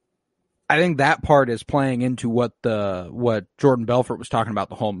think that part is playing into what Jordan Belfort was talking about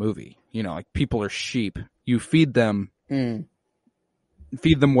the whole movie. You know, like, people are sheep. You feed them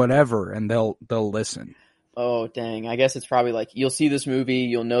whatever, and they'll listen. Oh, dang. I guess it's probably like, you'll see this movie,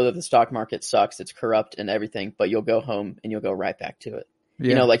 you'll know that the stock market sucks, it's corrupt and everything, but you'll go home and you'll go right back to it. Yeah,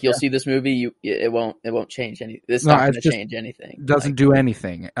 you know, like, you'll see this movie, it won't change anything. It's not going to change anything. Doesn't do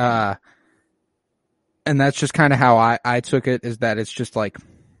anything. And that's just kind of how I took it, is that it's just like,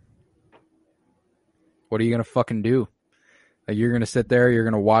 what are you going to fucking do? Like, you're going to sit there, you're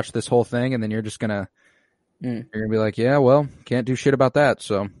going to watch this whole thing, and then you're just going to, you're going to be like, yeah, well, can't do shit about that,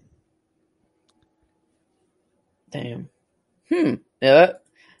 so. Damn. Yeah,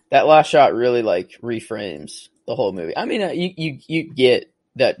 that last shot really like reframes the whole movie. I mean, you get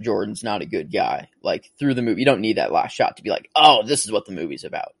that Jordan's not a good guy. Like, through the movie, you don't need that last shot to be like, oh, this is what the movie's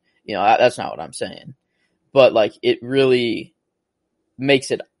about. You know, that's not what I'm saying. But like, it really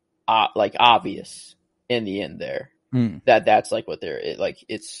makes it like obvious in the end there that that's like what they're like.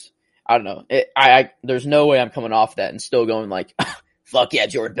 It's, I don't know. There's no way I'm coming off that and still going like, fuck yeah,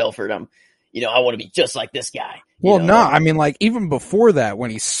 Jordan Belfort. I want to be just like this guy. Well, no, I mean, like, even before that, when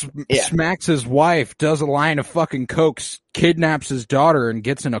he smacks his wife, does a line of fucking coke, kidnaps his daughter, and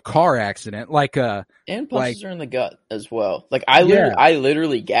gets in a car accident, like, and punches her in the gut as well. Like, I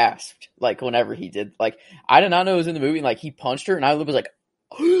literally gasped, like, whenever he did, like, I did not know it was in the movie, and, like, he punched her, and I was like,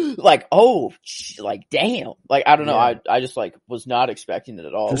 like, oh, like, damn. Like, I don't know, I just, like, was not expecting it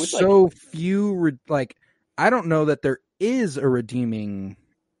at all. There's so few, like, I don't know that there is a redeeming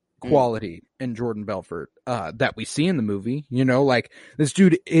quality in Jordan Belfort that we see in the movie. You know, like, this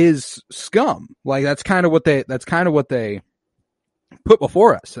dude is scum. Like, that's kind of what they put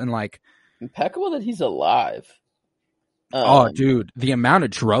before us. And like, impeccable that he's alive. Oh, dude, the amount of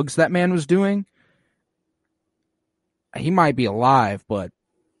drugs that man was doing. He might be alive, but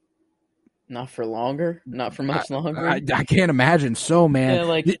Not for longer. Not for much longer. I can't imagine. So, man, Yeah,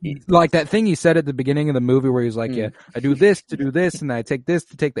 like that thing he said at the beginning of the movie where he's like, "Yeah, I do this to do this, and I take this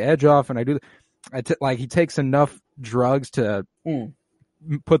to take the edge off, and I do." Like he takes enough drugs to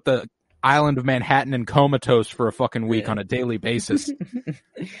put the island of Manhattan in comatose for a fucking week on a daily basis.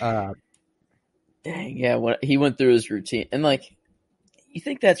 Dang, yeah. When he went through his routine, and like, you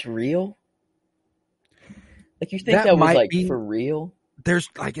think that's real? Like, you think that was like for real? There's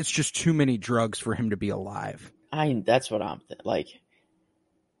like, it's just too many drugs for him to be alive. That's what I'm like.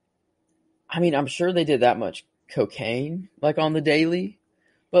 I mean, I'm sure they did that much cocaine like on the daily,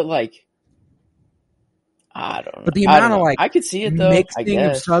 but like, I don't know. But the amount of like, I could see it though. Mixing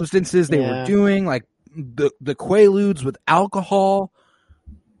of substances they were doing, like the Quaaludes with alcohol,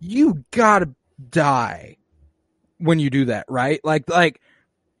 you gotta die when you do that, right? Like,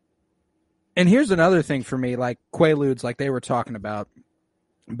 and here's another thing for me, like Quaaludes, like they were talking about,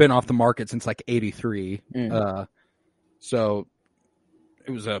 been off the market since like '83. So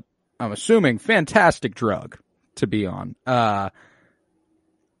it was I'm assuming, fantastic drug to be on. But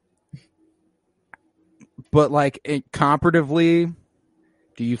like comparatively,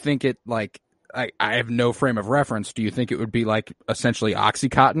 do you think it like I have no frame of reference. Do you think it would be like essentially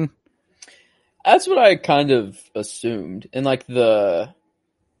Oxycontin? That's what I kind of assumed. And like the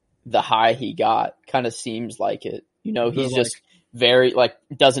high he got kind of seems like it. You know, he's just very like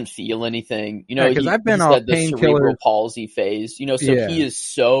doesn't feel anything. You know, because I've been off the cerebral palsy phase. You know, so he is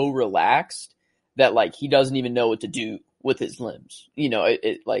so relaxed that like he doesn't even know what to do with his limbs. You know,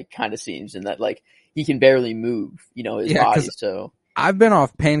 it like kind of seems, and that like he can barely move. You know, his body. So I've been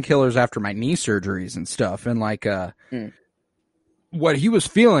off painkillers after my knee surgeries and stuff, and like what he was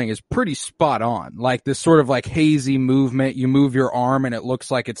feeling is pretty spot on. Like this sort of like hazy movement. You move your arm, and it looks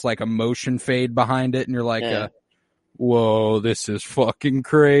like it's like a motion fade behind it, and you're like, whoa, this is fucking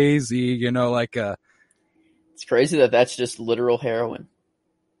crazy. You know, like it's crazy that that's just literal heroin.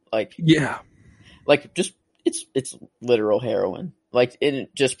 Like like just it's literal heroin. Like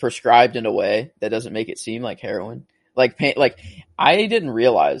it just prescribed in a way that doesn't make it seem like heroin. Like pain, like I didn't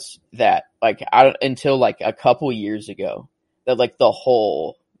realize that like until like a couple years ago that like the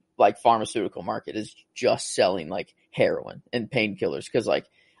whole like pharmaceutical market is just selling like heroin and painkillers. Because like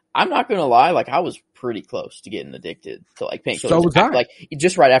I'm not gonna lie, like I was pretty close to getting addicted to like painkillers. So was I. Like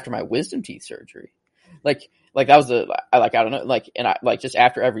just right after my wisdom teeth surgery. Like that was I don't know, like, and I like just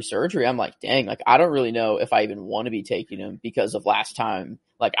after every surgery, I'm like, dang, like I don't really know if I even want to be taking them because of last time.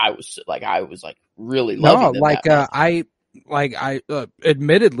 Like I was like really loving them. I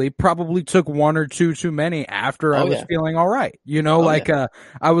admittedly probably took one or two too many after I was feeling all right. You know,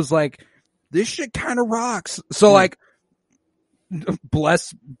 I was like, this shit kind of rocks. So like,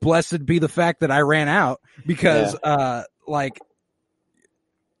 blessed be the fact that I ran out because like.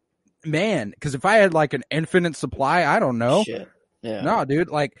 Man, because if I had like an infinite supply, I don't know. Shit. Yeah. No, dude,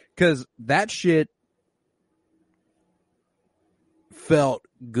 like, because that shit felt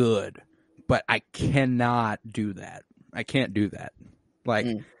good, but I cannot do that. I can't do that. Like,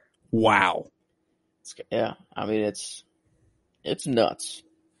 wow. Yeah, I mean, it's nuts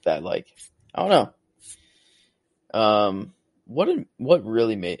that like, I don't know. What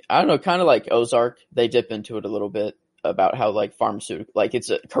really made, I don't know, kind of like Ozark, they dip into it a little bit. About how like pharmaceutical, like it's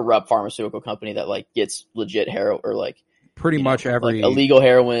a corrupt pharmaceutical company that like gets legit heroin or like pretty much every like illegal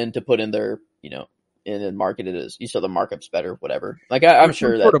heroin to put in their, you know, and then market it as, you saw the markup's better, whatever. Like I'm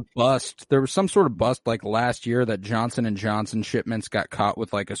sure that there was some sort of bust like last year that Johnson & Johnson shipments got caught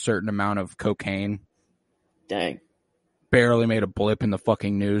with like a certain amount of cocaine. Dang. Barely made a blip in the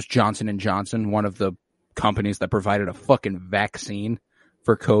fucking news. Johnson & Johnson, one of the companies that provided a fucking vaccine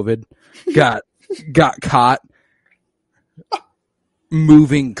for COVID, got caught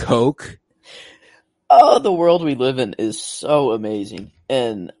moving coke. Oh, the world we live in is so amazing.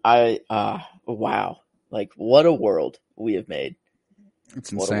 And wow. Like what a world we have made.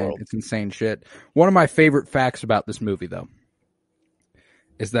 It's insane. It's insane shit. One of my favorite facts about this movie though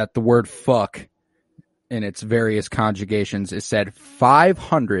is that the word fuck in its various conjugations is said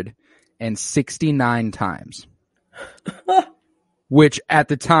 569 times. Which at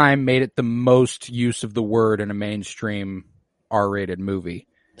the time made it the most use of the word in a mainstream R-rated movie.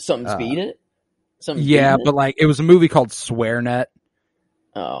 Something's beat it? But like it was a movie called SwearNet.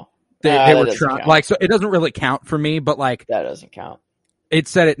 Oh. They were trying, like, so it doesn't really count for me, but like that doesn't count. It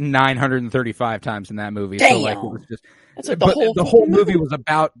said it 935 times in that movie. Damn. So like it was just that's like the whole movie was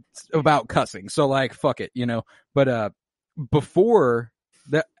about cussing. So like fuck it, you know. But before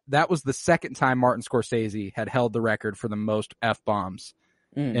that was the second time Martin Scorsese had held the record for the most F-bombs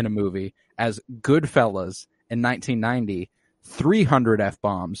in a movie, as Goodfellas in 1990 300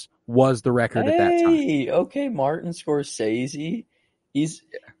 F-bombs was the record at that time. Hey, okay, Martin Scorsese. He's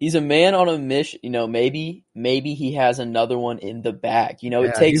a man on a mission. You know, maybe he has another one in the bag. You know,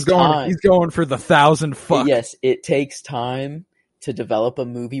 it Yeah, takes time. He's going for the 1,000 fuck. Yes, it takes time to develop a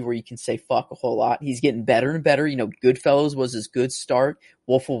movie where you can say fuck a whole lot. He's getting better and better. You know, Goodfellas was his good start.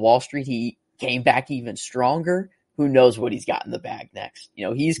 Wolf of Wall Street, he came back even stronger. Who knows what he's got in the bag next? You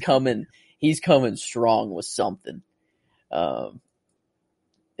know, he's coming strong with something. Yeah.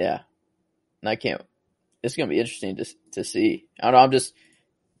 And I can't. It's going to be interesting to see. I don't know. I'm just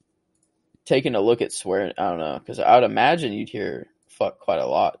taking a look at swearing. I don't know, because I would imagine you'd hear fuck quite a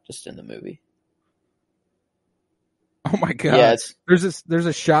lot just in the movie. Oh my god! Yeah, there's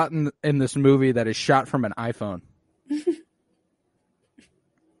a shot in this movie that is shot from an iPhone.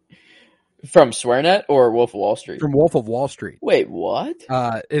 From SwearNet or Wolf of Wall Street? From Wolf of Wall Street. Wait, what?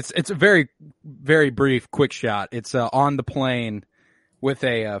 It's a very, very brief, quick shot. It's on the plane with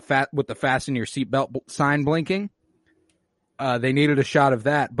the fasten your seatbelt sign blinking. They needed a shot of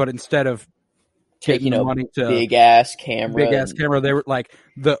that, but instead of taking the money to big ass camera, they were like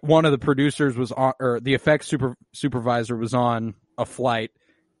one of the producers was on, or the effects supervisor was on a flight,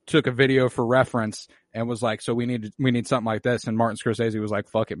 took a video for reference, and was like, "So we need something like this." And Martin Scorsese was like,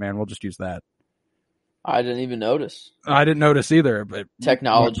 "Fuck it, man, we'll just use that." I didn't even notice. I didn't notice either, but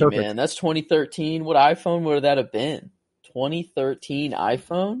technology, man. That's 2013. What iPhone would that have been? 2013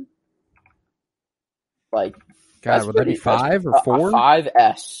 iPhone? Like, God, would that be 5 or 4?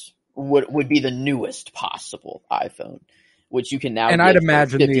 5S would be the newest possible iPhone, which you can now get I'd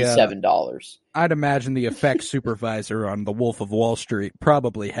imagine for $57. I'd imagine the effects supervisor on The Wolf of Wall Street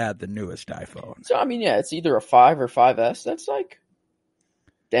probably had the newest iPhone. So, I mean, yeah, it's either a 5 or 5S. That's like,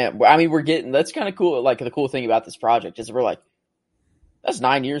 damn. I mean, that's kind of cool. Like, the cool thing about this project is we're like, that's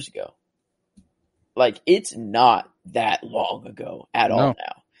 9 years ago. Like, it's not that long ago at all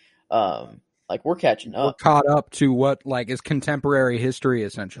now. Like, we're catching up. We're caught up to what, like, is contemporary history,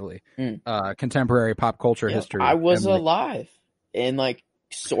 essentially. Contemporary pop culture history. I was alive and, like,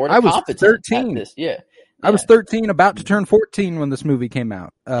 sort of I was competent 13. at this. Yeah. I was 13, about to turn 14 when this movie came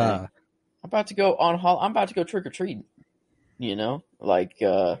out. I'm about to go trick-or-treating, you know? Like,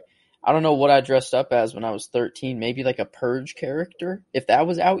 I don't know what I dressed up as when I was 13. Maybe, like, a Purge character? If that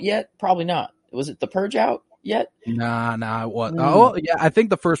was out yet? Probably not. Was it The Purge out yet? Nah, it wasn't. Oh, yeah, I think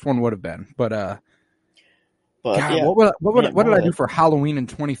the first one would have been, but God, yeah. What did I do for Halloween in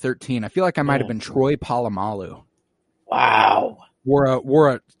 2013? I feel like I might have been Troy Polamalu. Wow. Wore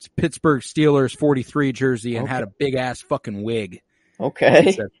a Pittsburgh Steelers 43 jersey and had a big ass fucking wig.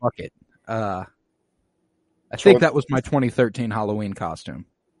 Okay. Said, fuck it. I think that was my 2013 Halloween costume.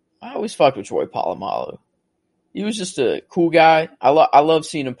 I always fucked with Troy Polamalu. He was just a cool guy. I love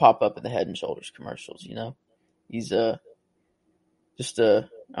seeing him pop up in the Head and Shoulders commercials, you know? He's just I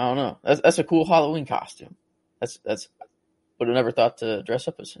don't know. That's a cool Halloween costume. That's would have never thought to dress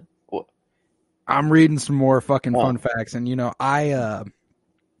up as him. What? I'm reading some more fucking fun facts, and you know, I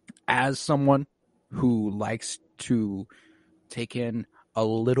as someone who likes to take in a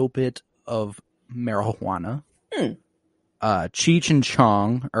little bit of marijuana, Cheech and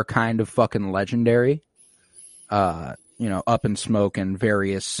Chong are kind of fucking legendary. You know, Up in Smoke and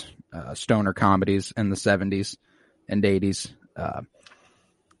various stoner comedies in the 70s and 80s.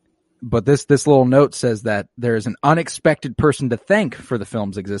 But this little note says that there is an unexpected person to thank for the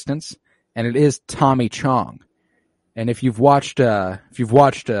film's existence, and it is Tommy Chong. And if you've watched That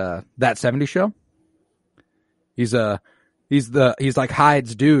 70s Show, he's like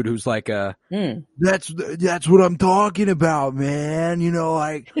Hyde's dude who's like that's what I'm talking about, man. You know,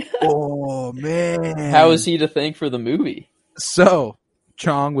 like, oh man. How is he to thank for the movie? So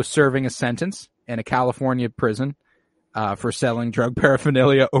Chong was serving a sentence in a California prison for selling drug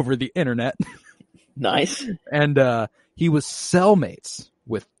paraphernalia over the internet. Nice. And he was cellmates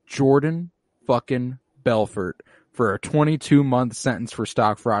with Jordan fucking Belfort for a 22-month sentence for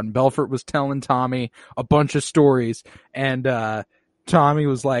stock fraud. And Belfort was telling Tommy a bunch of stories. And Tommy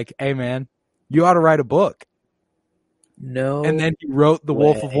was like, hey, man, you ought to write a book. No. And then he wrote The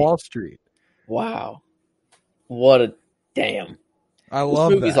Wolf of Wall Street. Wow. What a damn. I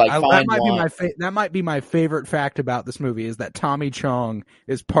love that. Like that might be my favorite fact about this movie is that Tommy Chong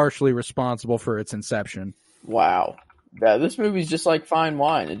is partially responsible for its inception. Wow. Yeah, this movie's just like fine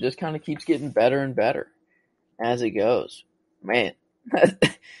wine. It just kind of keeps getting better and better as it goes. Man,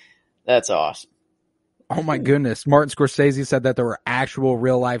 that's awesome. Oh my goodness. Martin Scorsese said that there were actual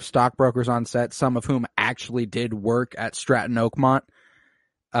real life stockbrokers on set, some of whom actually did work at Stratton Oakmont.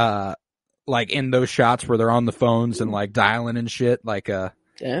 Like in those shots where they're on the phones and like dialing and shit. Like,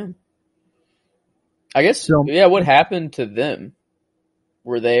 damn. I guess, So yeah, what happened to them?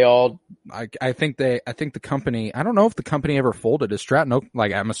 Were they all... I think the company, I don't know if the company ever folded. Is Stratton Oak,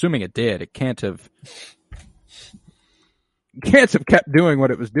 like, I'm assuming it did. It can't have kept doing what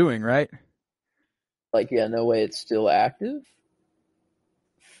it was doing, right? Like, yeah, no way it's still active?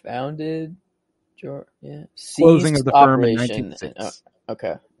 Founded... Yeah. Closing Ceased of the firm in operation... 1906.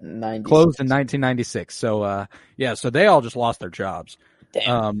 okay. Closed 96. in 1996. So, yeah, so they all just lost their jobs.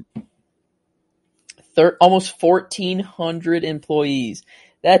 Damn. Almost 1,400 employees.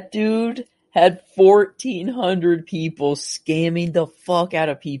 That dude had 1,400 people scamming the fuck out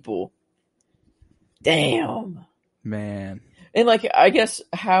of people. Damn. Man. And, like, I guess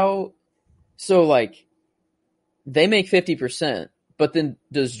how... So, like, they make 50%, but then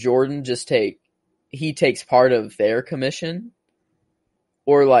does Jordan just he takes part of their commission?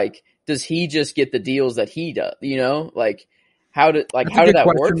 Or, like, does he just get the deals that he does? You know? Like, how did That's a good that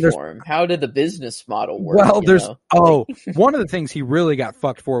question. work for him? How did the business model work? Well, you know? One of the things he really got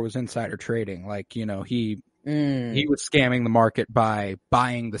fucked for was insider trading. Like, you know, he was scamming the market by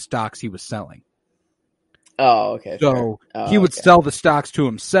buying the stocks he was selling. Oh, okay. So he would sell the stocks to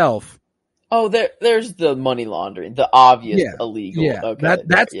himself. Oh, there's the money laundering, the obvious illegal. Yeah, okay,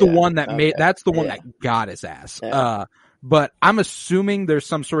 that's the one that made. That's the one that got his ass. Yeah. But I'm assuming there's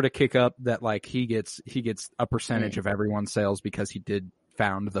some sort of kick up that, like, he gets a percentage of everyone's sales because he did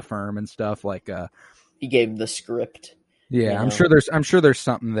found the firm and stuff. Like, he gave him the script. Yeah, I'm sure there's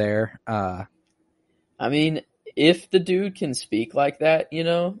something there. I mean, if the dude can speak like that, you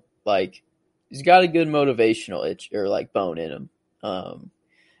know, like, he's got a good motivational itch or, like, bone in him.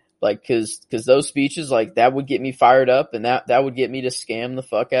 Like, cause those speeches, like, that would get me fired up, and that would get me to scam the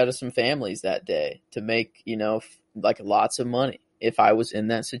fuck out of some families that day to make, you know, like, lots of money. If I was in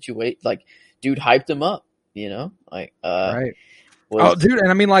that situation, like, dude hyped him up, you know, like, right. Dude, and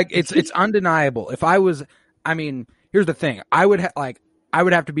I mean, like, it's undeniable. If I was, I mean, here's the thing, I would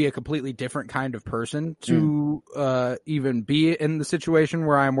have to be a completely different kind of person to even be in the situation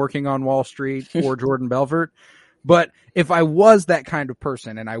where I'm working on Wall Street for Jordan Belfort. But if I was that kind of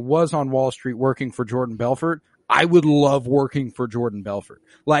person and I was on Wall Street working for Jordan Belfort, I would love working for Jordan Belfort.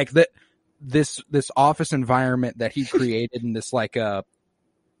 Like, this office environment that he created, and this, like,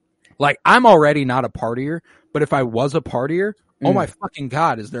 I'm already not a partier, but if I was a partier, oh my fucking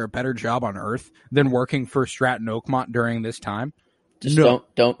God, is there a better job on earth than working for Stratton Oakmont during this time? Just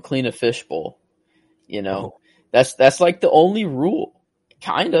don't clean a fishbowl. You know, that's like the only rule.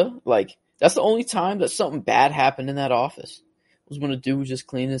 Kinda, like, that's the only time that something bad happened in that office, was when a dude was just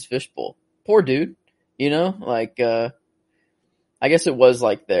cleaning his fishbowl. Poor dude, you know, like, I guess it was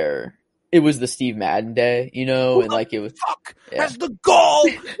like it was the Steve Madden day, you know, and like it was. Fuck, that's the goal.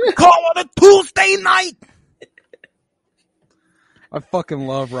 Call it a Tuesday night. I fucking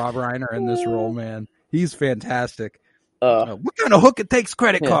love Rob Reiner in this role, man. He's fantastic. What kind of hook it takes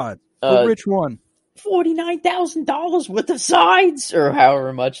credit card? Which one? $49,000 worth of sides, or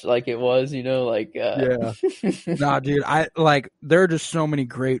however much, like, it was, you know, like, yeah. Nah, dude, there are just so many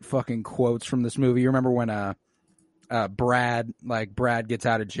great fucking quotes from this movie. You remember when Brad gets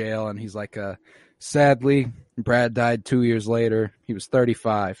out of jail and he's like, sadly, Brad died 2 years later. He was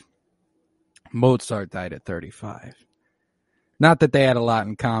 35. Mozart died at 35. Not that they had a lot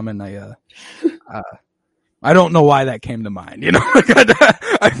in common. I don't know why that came to mind, you know. Like,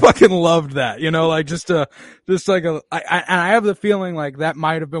 I fucking loved that, you know. Like, I have the feeling like that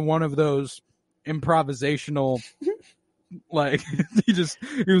might have been one of those improvisational, like, he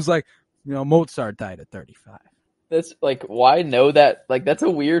was like, you know, Mozart died at 35. That's like, why know that? Like, that's a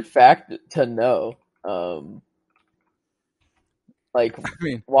weird fact to know. Like, I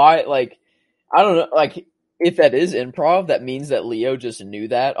mean, why? Like, I don't know. Like, if that is improv, that means that Leo just knew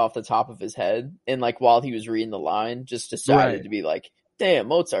that off the top of his head, and, like, while he was reading the line, just decided to be like, "Damn,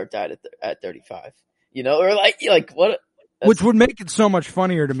 Mozart died at 35," you know, or like what? Which would make it so much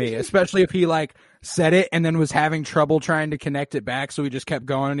funnier to me, especially if he, like, said it and then was having trouble trying to connect it back, so he just kept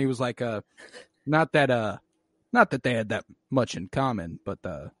going, and he was like, not that they had that much in common, but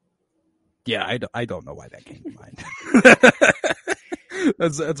yeah, I don't know why that came to mind.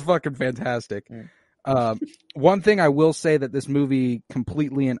 That's fucking fantastic. One thing I will say that this movie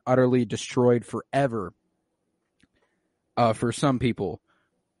completely and utterly destroyed forever, for some people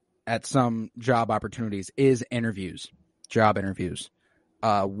at some job opportunities, is job interviews.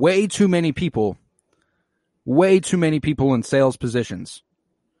 Way too many people in sales positions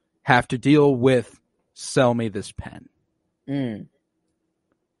have to deal with sell me this pen.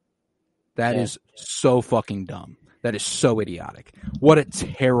 That is so fucking dumb. That is so idiotic. What a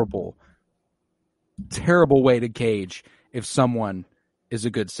terrible way to gauge if someone is a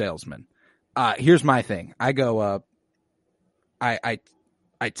good salesman. Here's my thing. I go, I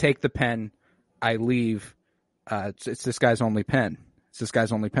take the pen, I leave. It's this guy's only pen. It's this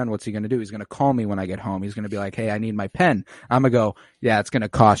guy's only pen. What's he going to do? He's going to call me when I get home. He's going to be like, hey, I need my pen. I'm going to go, yeah, it's going to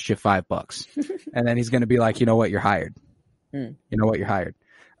cost you $5. And then he's going to be like, you know what? You're hired. You know what? You're hired.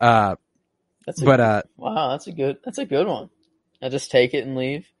 Wow, that's a good one. I just take it and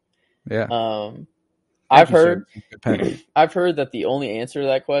leave. Yeah. I've heard that the only answer to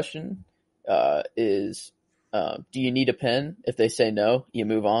that question is do you need a pen? If they say no, you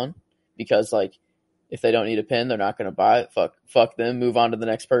move on, because like if they don't need a pen, they're not going to buy it. Fuck them. Move on to the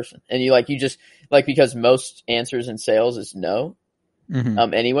next person. And you just because most answers in sales is no.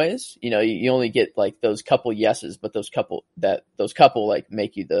 Anyways, you only get like those couple yeses, but those couple like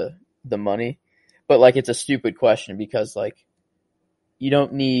make you the money. But like it's a stupid question because like you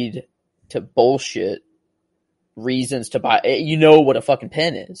don't need to bullshit reasons to buy. You know what a fucking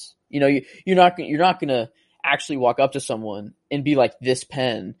pen is. You're not going to actually walk up to someone and be like, this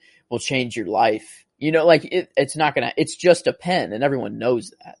pen will change your life. Like it's not gonna. It's just a pen, and everyone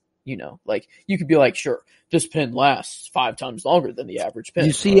knows that. Like you could be like, sure, this pen lasts 5 times longer than the average pen.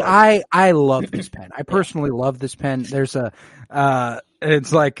 You see, I love this pen. I personally love this pen. There's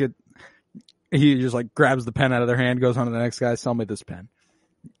it's like he just like grabs the pen out of their hand, goes on to the next guy, sell me this pen.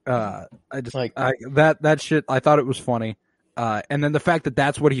 I just like that shit. I thought it was funny. And then the fact that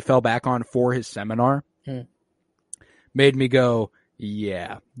that's what he fell back on for his seminar made me go,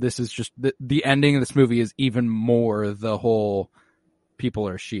 yeah, this is just the ending of this movie is even more the whole people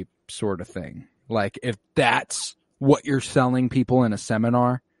are sheep sort of thing. Like if that's what you're selling people in a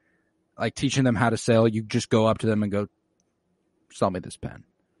seminar, like teaching them how to sell, you just go up to them and go, sell me this pen.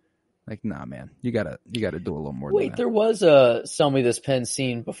 Like, nah, man, you gotta do a little more. Wait, than that. There was a sell me this pen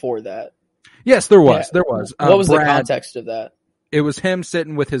scene before that. Yes, there was. Yeah. There was. What was Brad, the context of that? It was him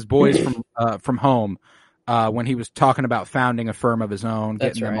sitting with his boys from home. When he was talking about founding a firm of his own,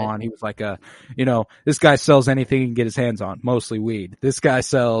 getting them on, he was like, this guy sells anything he can get his hands on, mostly weed. This guy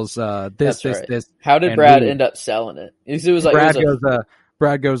sells this. How did Brad end up selling it? It was like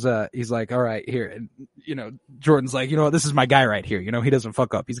Brad goes, he's like, all right, here, and Jordan's like, this is my guy right here. He doesn't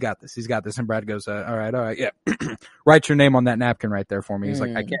fuck up. He's got this. And Brad goes, all right, yeah, write your name on that napkin right there for me. He's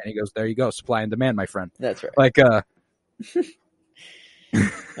like, I can't. He goes, there you go, supply and demand, my friend. That's right. Like,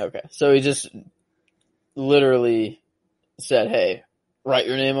 okay, so he just literally said, hey, write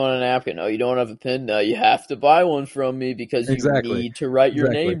your name on a napkin. Oh, you don't have a pen? No, you have to buy one from me because you need to write your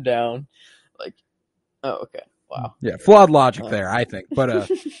name down. Like, oh, okay. Wow. Yeah, flawed logic there, I think.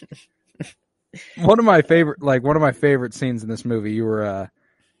 But one of my favorite scenes in this movie, you were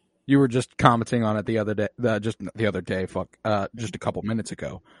just commenting on it the other day, just a couple minutes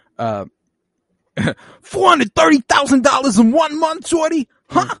ago. $430,000 in 1 month, Shorty?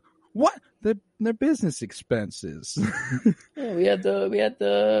 Huh? What? Their business expenses. Yeah, we had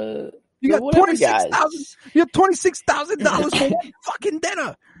the you got $26,000. You have $26,000 for one fucking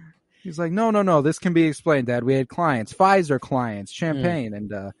dinner. He's like, no, this can be explained, Dad. We had clients, Pfizer clients, champagne,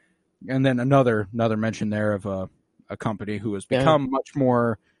 and then another mention there of a company who has become much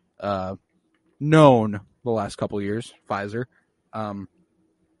more known the last couple of years, Pfizer.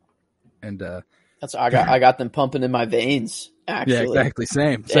 That's I got them pumping in my veins. Actually, yeah, exactly,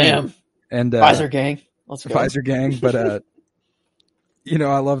 same. Damn. And Pfizer gang, let's go. Pfizer gang, but I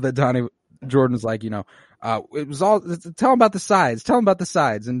love that Jordan's like, it was all, tell him about the sides.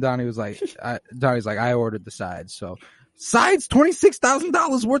 And Donnie was like, I ordered the sides. So sides,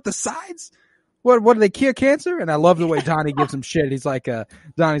 $26,000 worth of sides. What do they cure cancer? And I love the way Donnie gives him shit. He's like,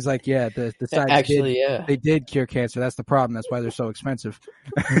 Donnie's like, yeah, the sides actually, they did cure cancer. That's the problem. That's why they're so expensive.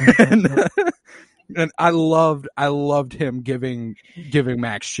 and I loved him giving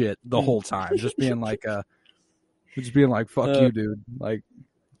Max shit the whole time. Just being like, fuck you, dude. Like,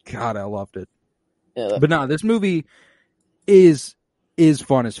 God, I loved it. Yeah, but no, this movie is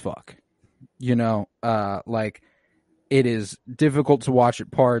fun as fuck. Like it is difficult to watch at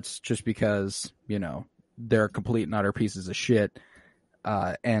parts just because, they're complete and utter pieces of shit.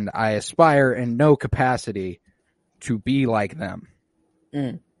 And I aspire in no capacity to be like them.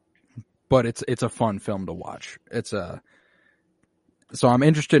 But it's a fun film to watch. So I'm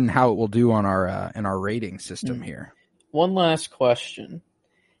interested in how it will do on our rating system here. One last question.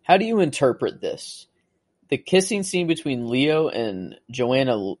 How do you interpret this? The kissing scene between Leo and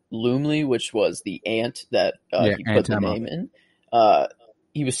Joanna Lumley, which was the aunt that he put the name in,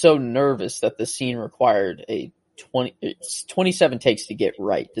 he was so nervous that the scene required 27 takes to get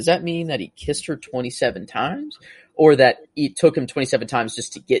right. Does that mean that he kissed her 27 times? Or that it took him 27 times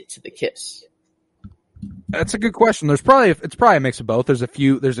just to get to the kiss? That's a good question. It's probably a mix of both. There's a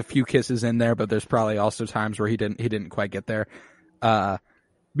few kisses in there, but there's probably also times where he didn't quite get there.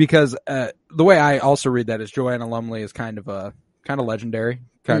 Because the way I also read that is Joanna Lumley is kind of legendary,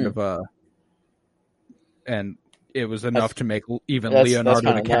 and it was enough to make even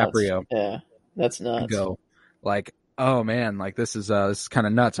Leonardo DiCaprio that's nuts. Go like, oh man, like this is kind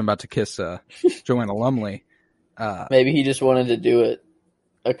of nuts. I'm about to kiss Joanna Lumley. Maybe he just wanted to do it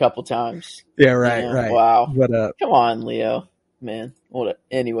a couple times. Yeah, right. Wow. But come on, Leo, man.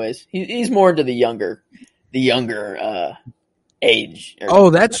 Anyways, he's more into the younger age. Oh,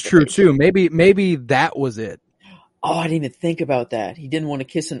 that's true too. Maybe that was it. Oh, I didn't even think about that. He didn't want to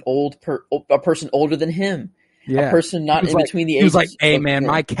kiss a person older than him. Yeah. A person not in between the ages. He was like, hey man,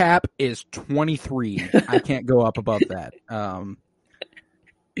 my cap is 23. I can't go up above that.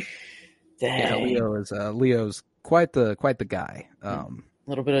 Dang. Yeah, Leo's quite the guy. A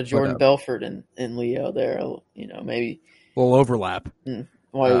little bit of Jordan Belfort and Leo there, maybe a little overlap.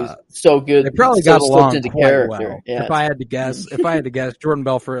 Well, he was so good. They probably got along into quite character. Well. Yeah. If I had to guess, Jordan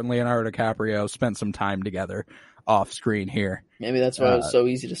Belfort and Leonardo DiCaprio spent some time together off screen here. Maybe that's why it was so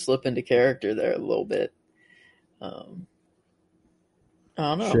easy to slip into character there a little bit. I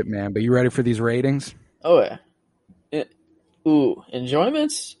don't know. Shit, man. But you ready for these ratings? Oh, yeah.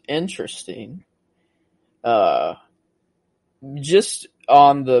 Enjoyment's interesting. Just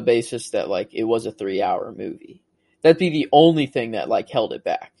on the basis that, like, it was a 3-hour movie. That'd be the only thing that, like, held it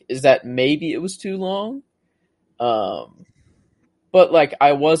back. Is that maybe it was too long? But, like,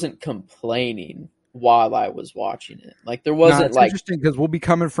 I wasn't complaining while I was watching it. Like, there wasn't, it's interesting because we'll be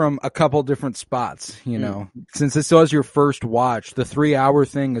coming from a couple different spots, you know. Since this was your first watch, the 3-hour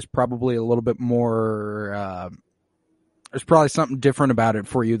thing is probably a little bit more... there's probably something different about it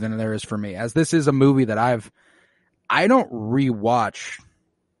for you than there is for me. As this is a movie that I don't rewatch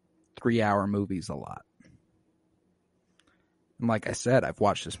 3-hour movies a lot. And like I said, I've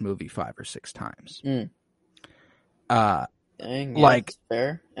watched this movie 5 or 6 times. Dang, yeah, that's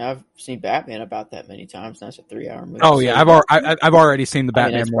fair. I've seen Batman about that many times. That's a 3-hour movie. Oh yeah, I've already seen the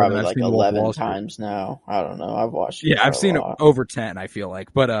Batman more than I've like seen 11 times now. I don't know. I've watched. Yeah, I've seen it over 10. I feel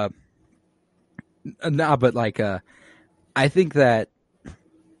like, but I think that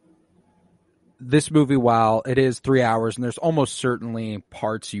this movie, while it is 3 hours, and there's almost certainly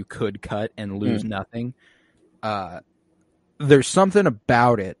parts you could cut and lose nothing, there's something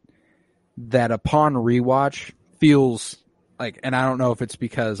about it that upon rewatch feels like, and I don't know if it's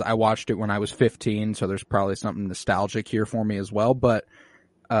because I watched it when I was 15, so there's probably something nostalgic here for me as well, but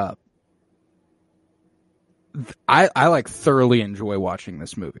I like thoroughly enjoy watching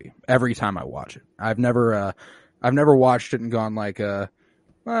this movie every time I watch it. I've never watched it and gone like,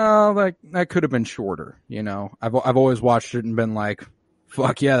 well, like that could have been shorter, you know. I've always watched it and been like,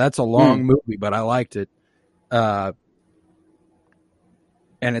 fuck yeah, that's a long movie, but I liked it.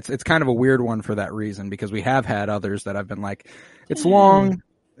 And it's kind of a weird one for that reason, because we have had others that I've been like, it's long,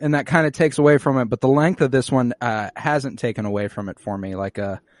 and that kind of takes away from it. But the length of this one hasn't taken away from it for me. Like,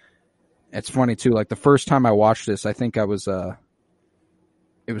 it's funny too. Like the first time I watched this, I think it was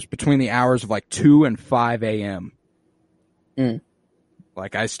between the hours of like 2 and 5 a.m.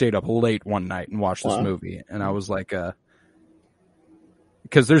 Like I stayed up late one night and watched this movie, and I was like,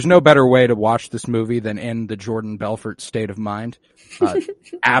 because there's no better way to watch this movie than in the Jordan Belfort state of mind,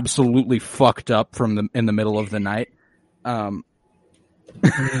 absolutely fucked up in the middle of the night.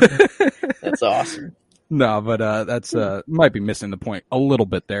 That's awesome. No, but that's might be missing the point a little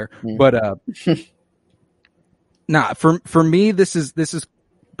bit there. But for me, this is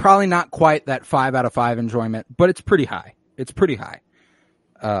probably not quite that 5 out of 5 enjoyment, but it's pretty high. It's pretty high.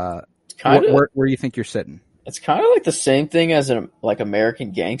 Where do you think you're sitting? It's kind of like the same thing as like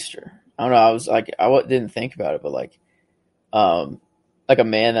American Gangster. I don't know. I was like, didn't think about it, but like a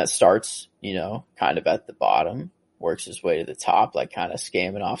man that starts, you know, kind of at the bottom, works his way to the top, like kind of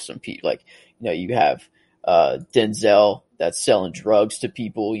scamming off some people. Like, you know, you have Denzel that's selling drugs to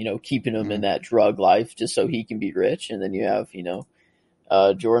people, you know, keeping them in that drug life just so he can be rich. And then you have, you know,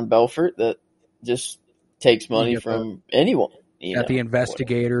 Jordan Belfort that just takes money from anyone. Got the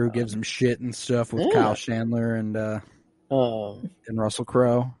investigator who gives him shit and stuff with Kyle Chandler and Russell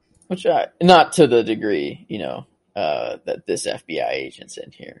Crowe. Which not to the degree, you know, that this FBI agent's in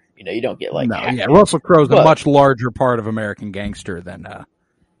here. You know, you don't get like... No, Russell Crowe's a much larger part of American Gangster than... I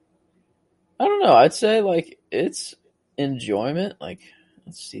don't know. I'd say, like, it's enjoyment. Like,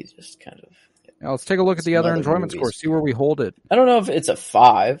 let's see, just kind of... Now, let's take a look at the other enjoyment scores, see where we hold it. I don't know if it's a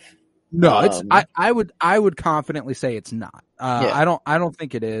 5. No, it's. I would confidently say it's not. I don't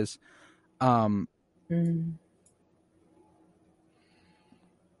think it is. What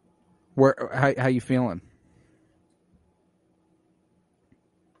How you feeling?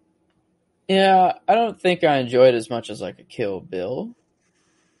 Yeah, I don't think I enjoyed as much as like a Kill Bill,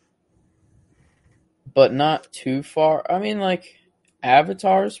 but not too far. I mean, like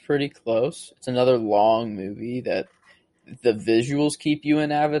Avatar's pretty close. It's another long movie that the visuals keep you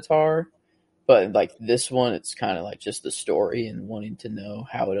in Avatar, but like this one, it's kind of like just the story and wanting to know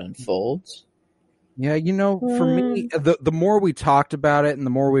how it unfolds. Yeah, for me, the more we talked about it and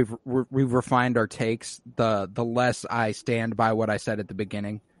the more we've refined our takes, the less I stand by what I said at the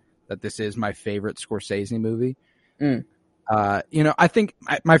beginning, that this is my favorite Scorsese movie. Mm. I think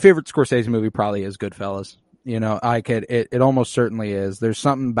my favorite Scorsese movie probably is Goodfellas. It almost certainly is. There's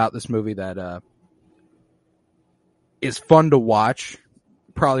something about this movie that is fun to watch,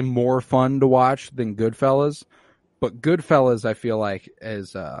 probably more fun to watch than Goodfellas. But Goodfellas, I feel like,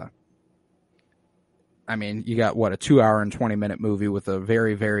 is you got a 2 hour and 20-minute movie with a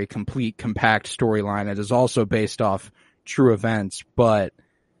very, very complete, compact storyline. It is also based off true events, but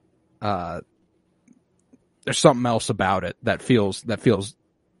there's something else about it that feels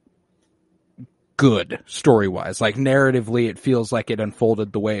good story wise. Like narratively, it feels like it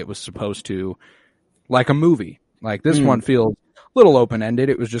unfolded the way it was supposed to, like a movie. Like this one feels a little open ended.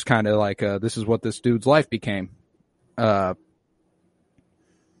 It was just kind of like, this is what this dude's life became. And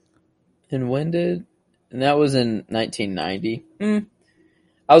that was in 1990.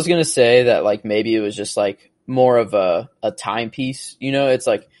 I was gonna say that like maybe it was just like more of a timepiece. It's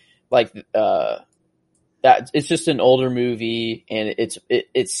like that it's just an older movie, and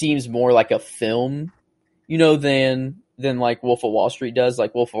it seems more like a film, than like Wolf of Wall Street does.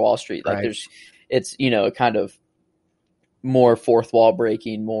 Like Wolf of Wall Street, like Right. it's kind of more fourth wall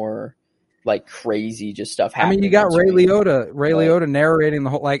breaking, more like crazy just stuff happening. You got Ray screen. Liotta narrating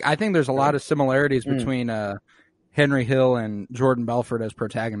the whole. Like, I think there's a lot of similarities between Henry Hill and Jordan Belfort as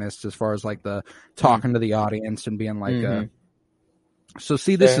protagonists, as far as like the talking to the audience and being like, so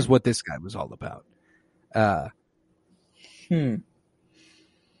see, this is what this guy was all about. Yeah, I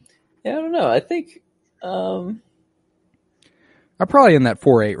don't know. I think, I'm probably in that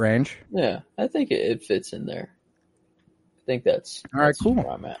 4.8 range. Yeah, I think it fits in there. I think that's all right. Cool. Where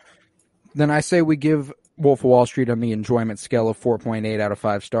I'm at. Then I say we give Wolf of Wall Street on the enjoyment scale of 4.8 out of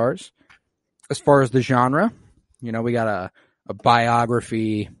 5 stars. As far as the genre, we got a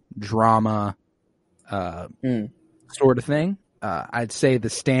biography, drama, sort of thing. I'd say the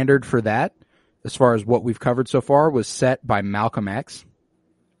standard for that, as far as what we've covered so far, was set by Malcolm X.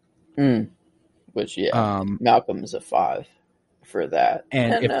 Which, Malcolm's a 5 for that.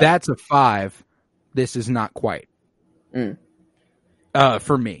 And if that's a 5, this is not quite.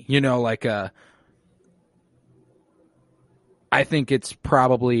 For me, I think it's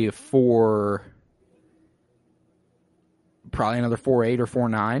probably probably another 4.8 or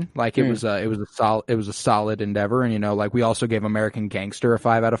 4.9. Like it was a solid endeavor. And like we also gave American Gangster a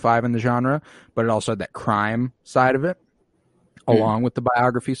 5 out of 5 in the genre, but it also had that crime side of it, along with the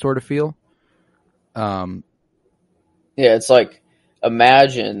biography sort of feel. Yeah, it's like,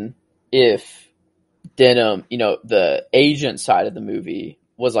 imagine if Denham, the agent side of the movie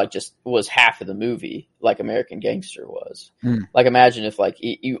was half of the movie, like American Gangster was. Like, imagine if like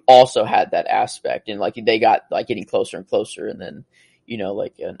you also had that aspect, and like they got like getting closer and closer, and then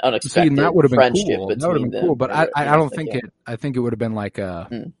like an unexpected that would have been friendship cool. between That would have been them. cool, but I don't think it. I think it would have been like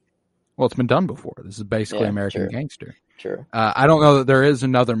well, it's been done before. This is basically American Gangster. True. I don't know that there is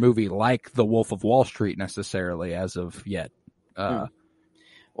another movie like The Wolf of Wall Street necessarily as of yet.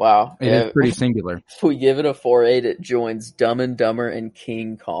 Wow. It is pretty singular. If we give it a 4.8, it joins Dumb and Dumber and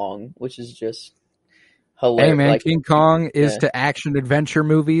King Kong, which is just hilarious. Hey man, like, King Kong is to action adventure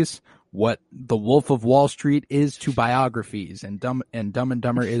movies what The Wolf of Wall Street is to biographies, and Dumb and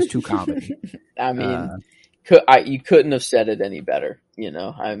Dumber is to comedy. I mean, you couldn't have said it any better.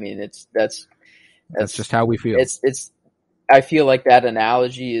 I mean, that's just how we feel. It's. I feel like that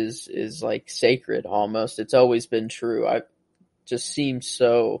analogy is like sacred almost. It's always been true. Just seems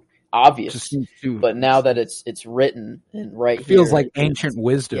so obvious, but now that it's written and it feels like ancient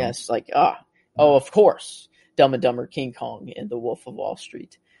wisdom. Yes, like of course, Dumb and Dumber, King Kong, and The Wolf of Wall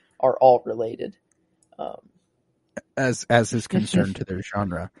Street are all related. As is concerned to their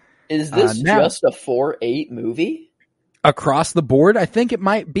genre. Is this just a 4.8 movie? Across the board, I think it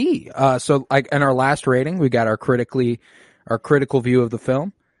might be. So like in our last rating, we got our critical view of the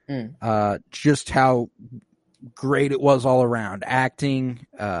film. Just how great it was all around. Acting,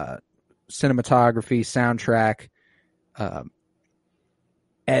 cinematography, soundtrack,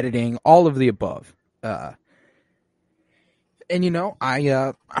 editing, all of the above. And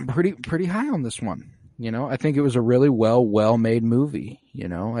I'm pretty high on this one. I think it was a really well made movie.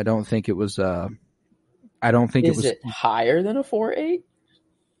 I don't think it was. I don't think it Is was. it higher than a 4.8?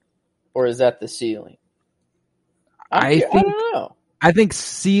 Or is that the ceiling? I don't know. I think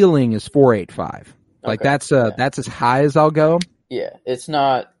ceiling is 4.85. Like Okay. that's as high as I'll go. Yeah, it's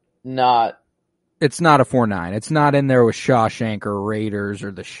not. It's not a 4.9. It's not in there with Shawshank or Raiders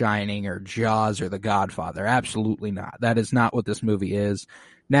or The Shining or Jaws or The Godfather. Absolutely not. That is not what this movie is.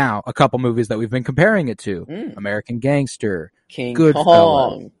 Now, a couple movies that we've been comparing it to: American Gangster, King Goodfellas,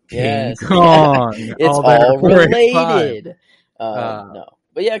 Kong. King Yes. Kong. It's all that are all 4.85. related. No.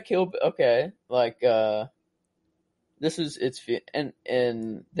 But yeah, okay. Like this is and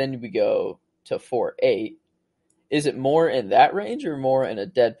then we go to 4.8. Is it more in that range or more in a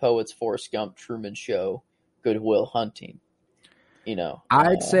Dead Poets, Forrest Gump, Truman Show, Good Will Hunting?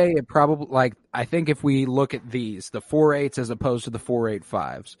 I'd say it probably, I think if we look at these, the 4.8s as opposed to the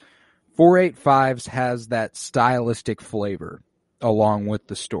 4.85s, 4.85s has that stylistic flavor along with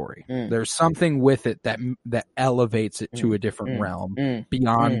the story. There's something with it that elevates it to a different realm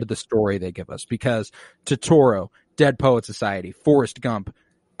beyond the story they give us. Because Totoro, Dead Poet Society, Forrest Gump,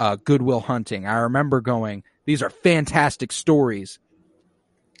 Good Will Hunting, I remember going, these are fantastic stories,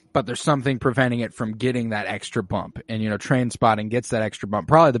 but there's something preventing it from getting that extra bump. And, Trainspotting gets that extra bump.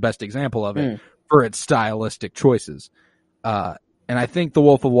 Probably the best example of it for its stylistic choices. And I think The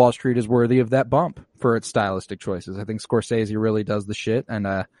Wolf of Wall Street is worthy of that bump for its stylistic choices. I think Scorsese really does the shit, and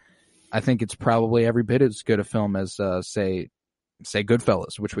I think it's probably every bit as good a film as, say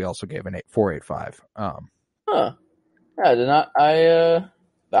Goodfellas, which we also gave an 4.85. Huh. Yeah, did not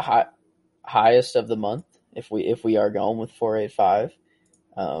the highest of the month, if we are going with 4.85,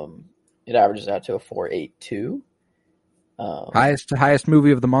 it averages out to a 4.82. Highest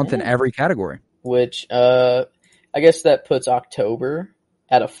movie of the month in every category. Which I guess that puts October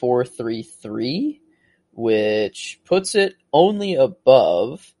at a 4.33, which puts it only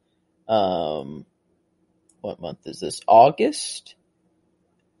above what month is this? August.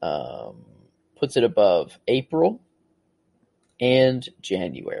 Puts it above April and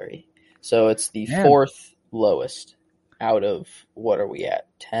January. So it's the fourth lowest out of, what are we at?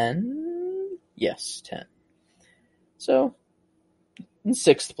 10? Yes, 10. So in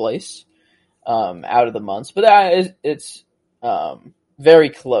sixth place out of the months. But it's very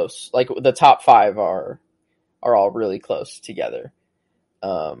close. Like the top five are all really close together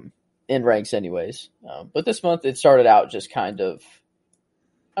in ranks anyways. But this month it started out just kind of,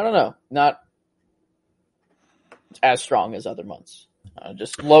 I don't know, not as strong as other months.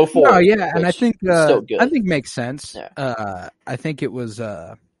 Just low four. No, yeah, and I think still good. I think makes sense. Yeah. I think it was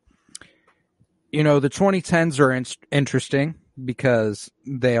the 2010s are interesting because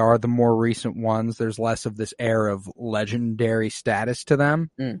they are the more recent ones. There's less of this air of legendary status to them.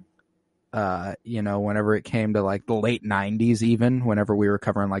 Whenever it came to like the late 90s, even whenever we were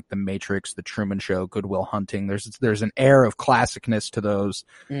covering like The Matrix, The Truman Show, Good Will Hunting, there's an air of classicness to those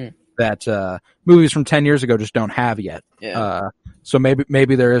that movies from 10 years ago just don't have yet. Yeah. So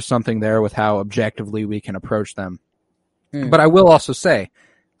maybe there is something there with how objectively we can approach them. But I will also say,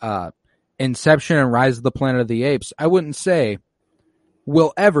 Inception and Rise of the Planet of the Apes, I wouldn't say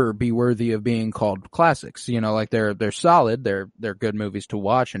will ever be worthy of being called classics. Like they're solid, they're good movies to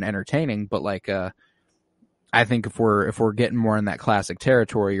watch and entertaining, but like I think if we're getting more in that classic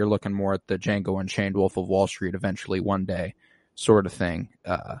territory, you're looking more at the Django Unchained, Wolf of Wall Street eventually one day sort of thing.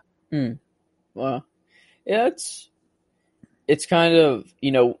 Well, yeah, it's kind of,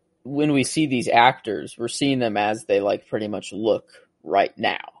 when we see these actors, we're seeing them as they like pretty much look right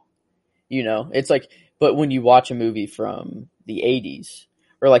now. It's like, but when you watch a movie from the 80s,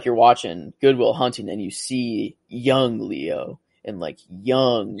 or like you're watching Good Will Hunting and you see young Leo and like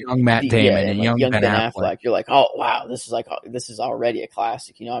young Matt Damon and like young Ben Affleck, you're like, oh wow, this is already a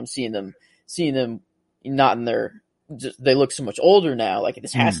classic. I'm seeing them not in their, just, they look so much older now. Like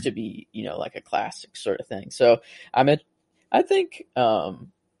this has to be, like a classic sort of thing. So I think, I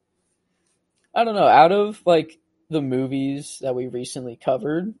don't know, out of like the movies that we recently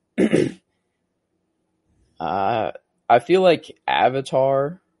covered, I feel like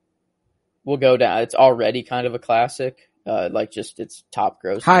Avatar will go down. It's already kind of a classic. Like just its top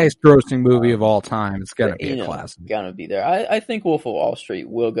grossing. Highest grossing movie of all time. It's gonna be a classic. Gonna be there. I think Wolf of Wall Street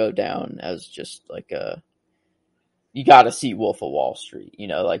will go down as just like you gotta see Wolf of Wall Street.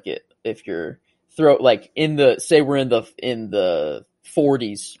 Like if you're like say we're in the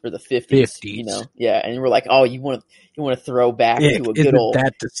 40s or the 50s, yeah, and we're like, oh, you want to throw back to a good old,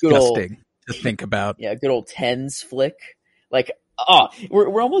 that disgusting to think about. Yeah, good old tens flick. Like,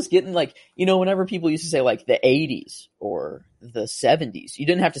 we're almost getting like, whenever people used to say like the 80s or the 70s, you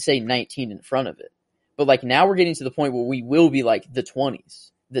didn't have to say 19 in front of it. But like now we're getting to the point where we will be like the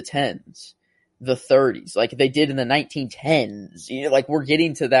 20s, the 10s, the 30s, like they did in the 1910s. You know, like we're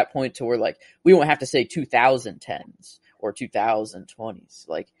getting to that point to where like we won't have to say 2010s or 2020s,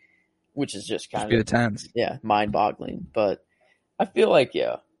 like, which is just kind Be the of tens. mind boggling. But I feel like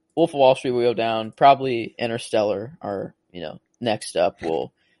Wolf of Wall Street will go down. Probably Interstellar, or next up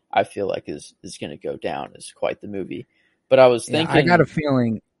I feel like is going to go down as quite the movie. But I was thinking, I got a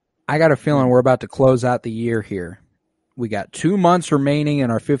feeling we're about to close out the year here. We got 2 months remaining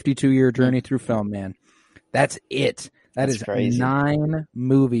in our 52-year journey through film, man. That's it. That's crazy. 9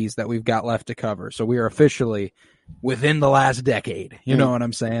 movies that we've got left to cover. So we are officially within the last decade. You know what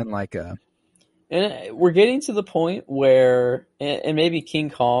I'm saying? Like, and we're getting to the point where, and maybe King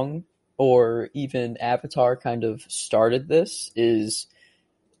Kong or even Avatar kind of started this, is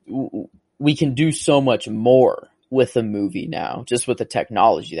we can do so much more with a movie now, just with the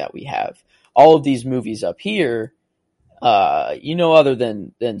technology that we have. All of these movies up here, other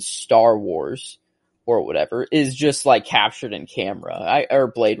than Star Wars or whatever, is just like captured in camera, or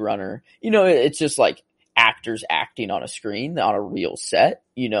Blade Runner. It's just like actors acting on a screen, on a real set.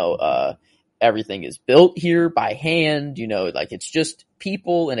 Everything is built here by hand, like it's just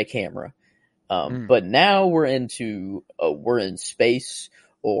people and a camera. But now we're in space,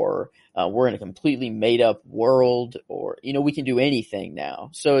 or we're in a completely made up world, or, we can do anything now.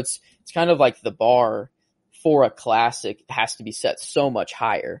 So it's kind of like the bar for a classic has to be set so much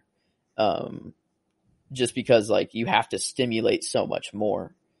higher. Just because like you have to stimulate so much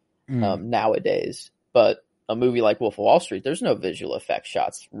more, nowadays. But a movie like Wolf of Wall Street, there's no visual effects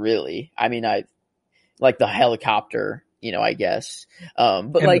shots, really. I mean, I like the helicopter, I guess.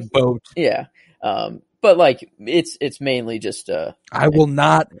 But and like the boat. Yeah. But like it's mainly just I will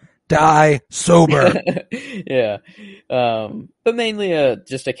not die sober. Yeah. But mainly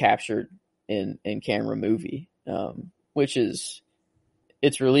just a captured in camera movie. Which is,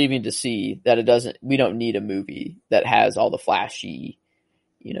 it's relieving to see that we don't need a movie that has all the flashy,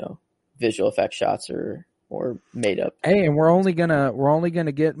 visual effect shots or made up. Hey, and we're only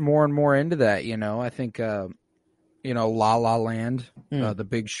gonna get more and more into that. I think La La Land, The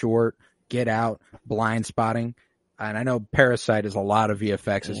Big Short, Get Out, Blind Spotting, and I know Parasite is a lot of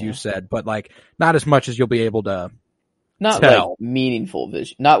VFX, as you said, but like not as much as you'll be able to not tell. Like meaningful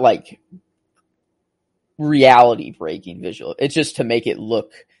vision, not like reality breaking visual. It's just to make it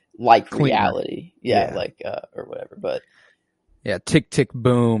look like cleaner. Reality, like or whatever. But Tick Tick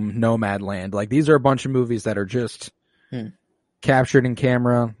Boom, Nomadland, like these are a bunch of movies that are just captured in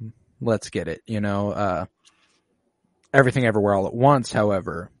camera. Let's get it, Everything Everywhere All at Once,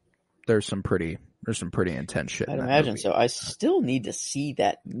 however, there's some pretty intense shit. I'd imagine so. I still need to see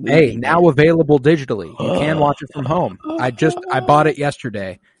that movie. Hey, now available digitally. You can watch it from home. I bought it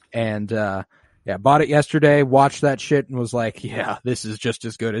yesterday, and bought it yesterday, watched that shit, and was like, yeah, this is just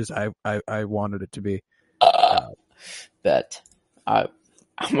as good as I wanted it to be. Bet. I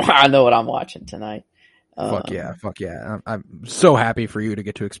know what I'm watching tonight. Fuck yeah. I'm so happy for you to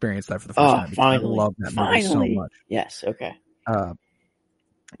get to experience that for the first time. Finally. I love that movie so much. Yes, okay.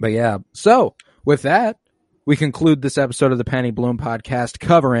 But yeah, so with that, we conclude this episode of the Penny Bloom podcast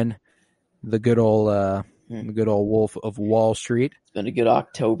covering the good old Wolf of Wall Street. It's been a good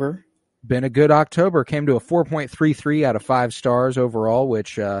October. Came to a 4.33 out of 5 stars overall,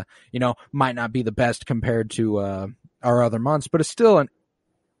 which might not be the best compared to our other months, but it's still an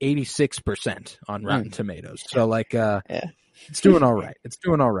 86% on Rotten Tomatoes. So like it's doing all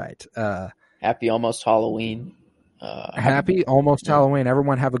right. Happy almost Halloween. Happy almost Halloween.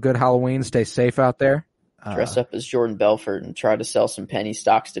 Everyone have a good Halloween. Stay safe out there. Dress up as Jordan Belfort and try to sell some penny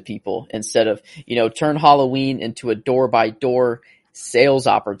stocks to people instead of, turn Halloween into a door-by-door sales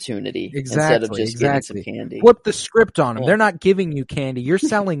opportunity instead of just getting some candy. Flip the script on them. They're not giving you candy. You're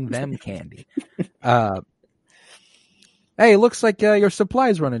selling them candy. Hey, it looks like your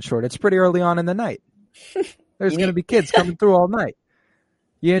supply's running short. It's pretty early on in the night. There's going to be kids coming through all night.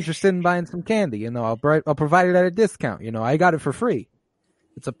 You interested in buying some candy? I'll provide it at a discount. I got it for free.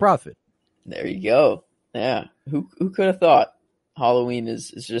 It's a profit. There you go. Yeah. Who could have thought Halloween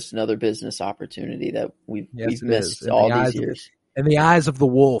is just another business opportunity that we've missed all these years. In the eyes of the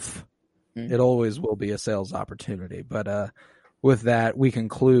wolf, it always will be a sales opportunity. But with that, we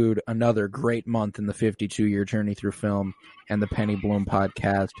conclude another great month in the 52-year journey through film and the Penny Bloom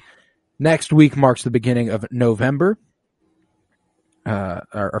podcast. Next week marks the beginning of November.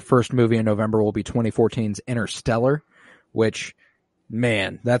 Our first movie in November will be 2014's Interstellar, which,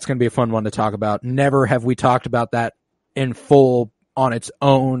 man, that's going to be a fun one to talk about. Never have we talked about that in full on its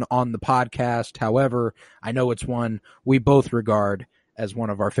own on the podcast. However, I know it's one we both regard as one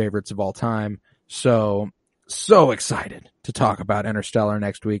of our favorites of all time. So excited to talk about Interstellar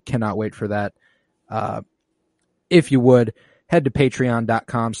next week. Cannot wait for that. If you would, head to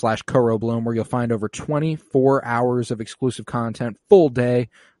patreon.com/CoroBloom, where you'll find over 24 hours of exclusive content, full day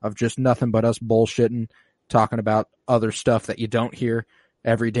of just nothing but us bullshitting, talking about other stuff that you don't hear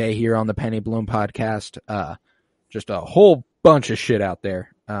every day here on the Penny Bloom podcast. Just a whole bunch of shit out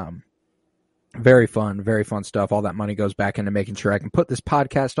there. Very fun stuff. All that money goes back into making sure I can put this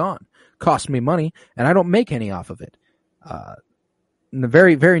podcast on. Costs me money, and I don't make any off of it. In the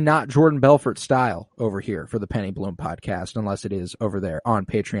very, very not Jordan Belfort style over here for the Penny Bloom podcast, unless it is over there on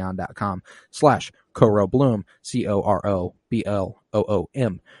patreon.com/CoroBloom,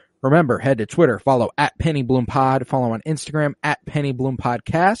 CoroBloom. Remember, head to Twitter, follow at Penny Bloom Pod, follow on Instagram at Penny Bloom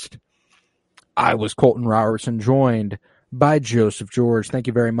Podcast. I was Colton Robertson, joined by Joseph George. Thank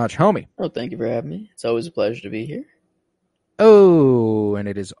you very much, homie. Oh, thank you for having me. It's always a pleasure to be here. Oh, and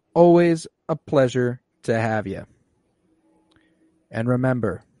it is always a pleasure to have you. And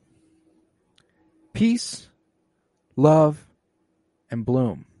remember, peace, love, and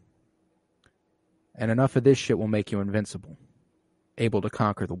bloom. And enough of this shit will make you invincible, able to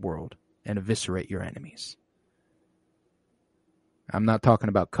conquer the world and eviscerate your enemies. I'm not talking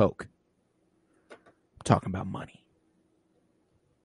about coke. I'm talking about money.